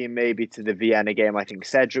similar team maybe to the Vienna game. I think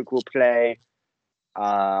Cedric will play.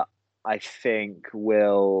 I think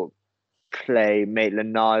we'll play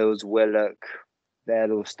Maitland-Niles, Willock.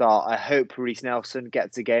 They'll all start. I hope Reece Nelson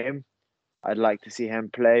gets a game. I'd like to see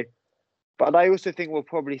him play. But I also think we'll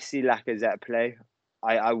probably see Lacazette play.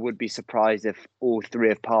 I would be surprised if all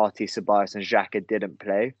three of Partey, Ceballos and Xhaka didn't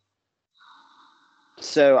play.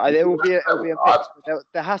 So it will be a mix.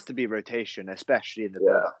 There has to be rotation, especially in the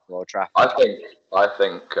build-up to Old Trafford. I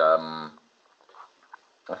think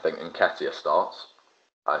Nketiah starts.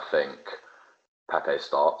 I think Pepe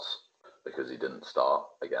starts because he didn't start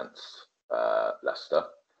against Leicester.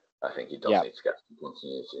 I think he does need to get some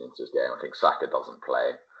continuity into his game. I think Saka doesn't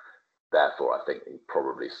play. Therefore, I think he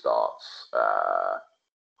probably starts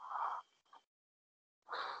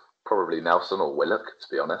probably Nelson or Willock, to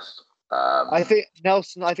be honest. I think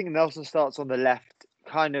Nelson starts on the left,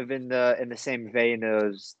 kind of in the same vein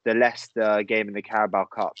as the Leicester game in the Carabao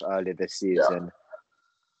Cup earlier this season.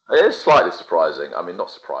 Yeah. It is slightly surprising. I mean,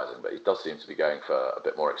 not surprising, but he does seem to be going for a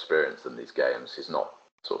bit more experience in these games. He's not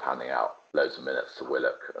sort of handing out loads of minutes to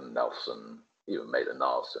Willock and Nelson, even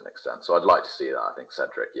Maitland-Niles to an extent. So I'd like to see that. I think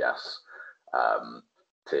Cedric, yes.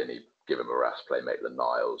 Tierney, give him a rest, play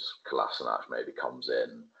Maitland-Niles. Kolasinac maybe comes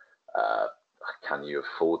in. Can you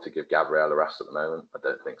afford to give Gabriel a rest at the moment? I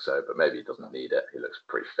don't think so, but maybe he doesn't need it. He looks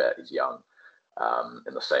pretty fit. He's young.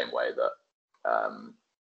 In the same way that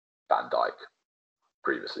Van Dijk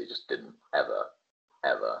previously just didn't ever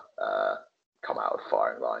come out of the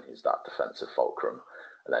firing line. He's that defensive fulcrum.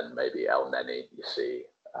 And then maybe El Neni, you see,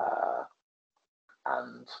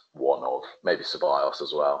 and one of maybe Ceballos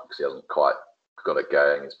as well, because he hasn't quite got it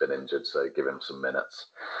going. He's been injured, so give him some minutes.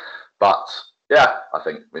 But yeah, I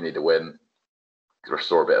think we need a win to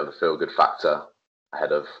restore a bit of the feel-good factor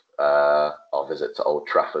ahead of our visit to Old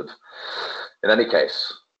Trafford. In any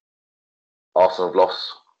case, Arsenal have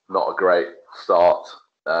lost. Not a great start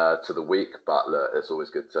to the week, but look, it's always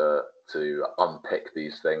good to unpick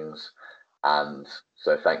these things. And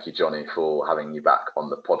so thank you, Johnny, for having you back on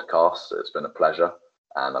the podcast. It's been a pleasure.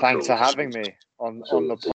 And thanks for having me on the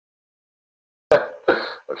podcast.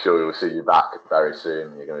 I'm sure we will see you back very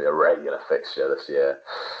soon. You're going to be a regular fixture this year.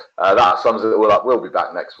 That sums it all up. We'll be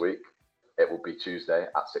back next week. It will be Tuesday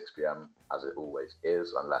at 6 p.m, as it always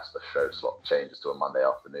is, unless the show slot changes to a Monday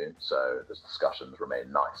afternoon. So the discussions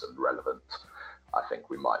remain nice and relevant. I think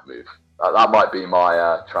we might move. That might be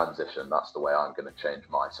my transition. That's the way I'm going to change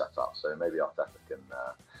my setup. So maybe Arteta can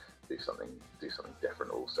do something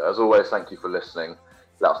different also. As always, thank you for listening.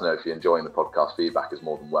 Let us know if you're enjoying the podcast. Feedback is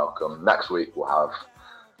more than welcome. Next week, we'll have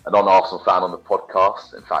a non-Arsenal fan on the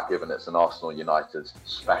podcast. In fact, given it's an Arsenal United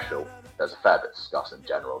special, there's a fair bit to discuss in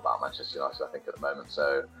general about Manchester United, I think, at the moment.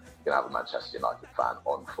 So you're going to have a Manchester United fan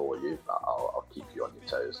on for you. But I'll keep you on your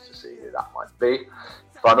toes to see who that might be.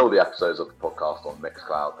 Find all the episodes of the podcast on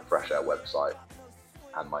Mixcloud, the Fresh Air website,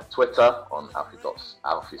 and my Twitter on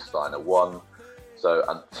Alfie Steiner 1. So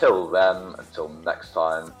until then, until next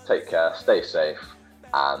time, take care, stay safe,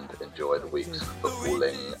 and enjoy the week's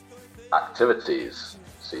footballing activities.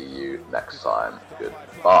 See you next time.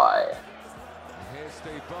 Goodbye. Here's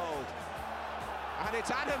Steve Bold. And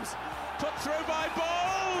it's Adams, put through by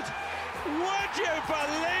Bold! Would you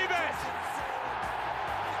believe it?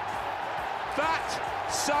 That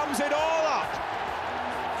sums it all up.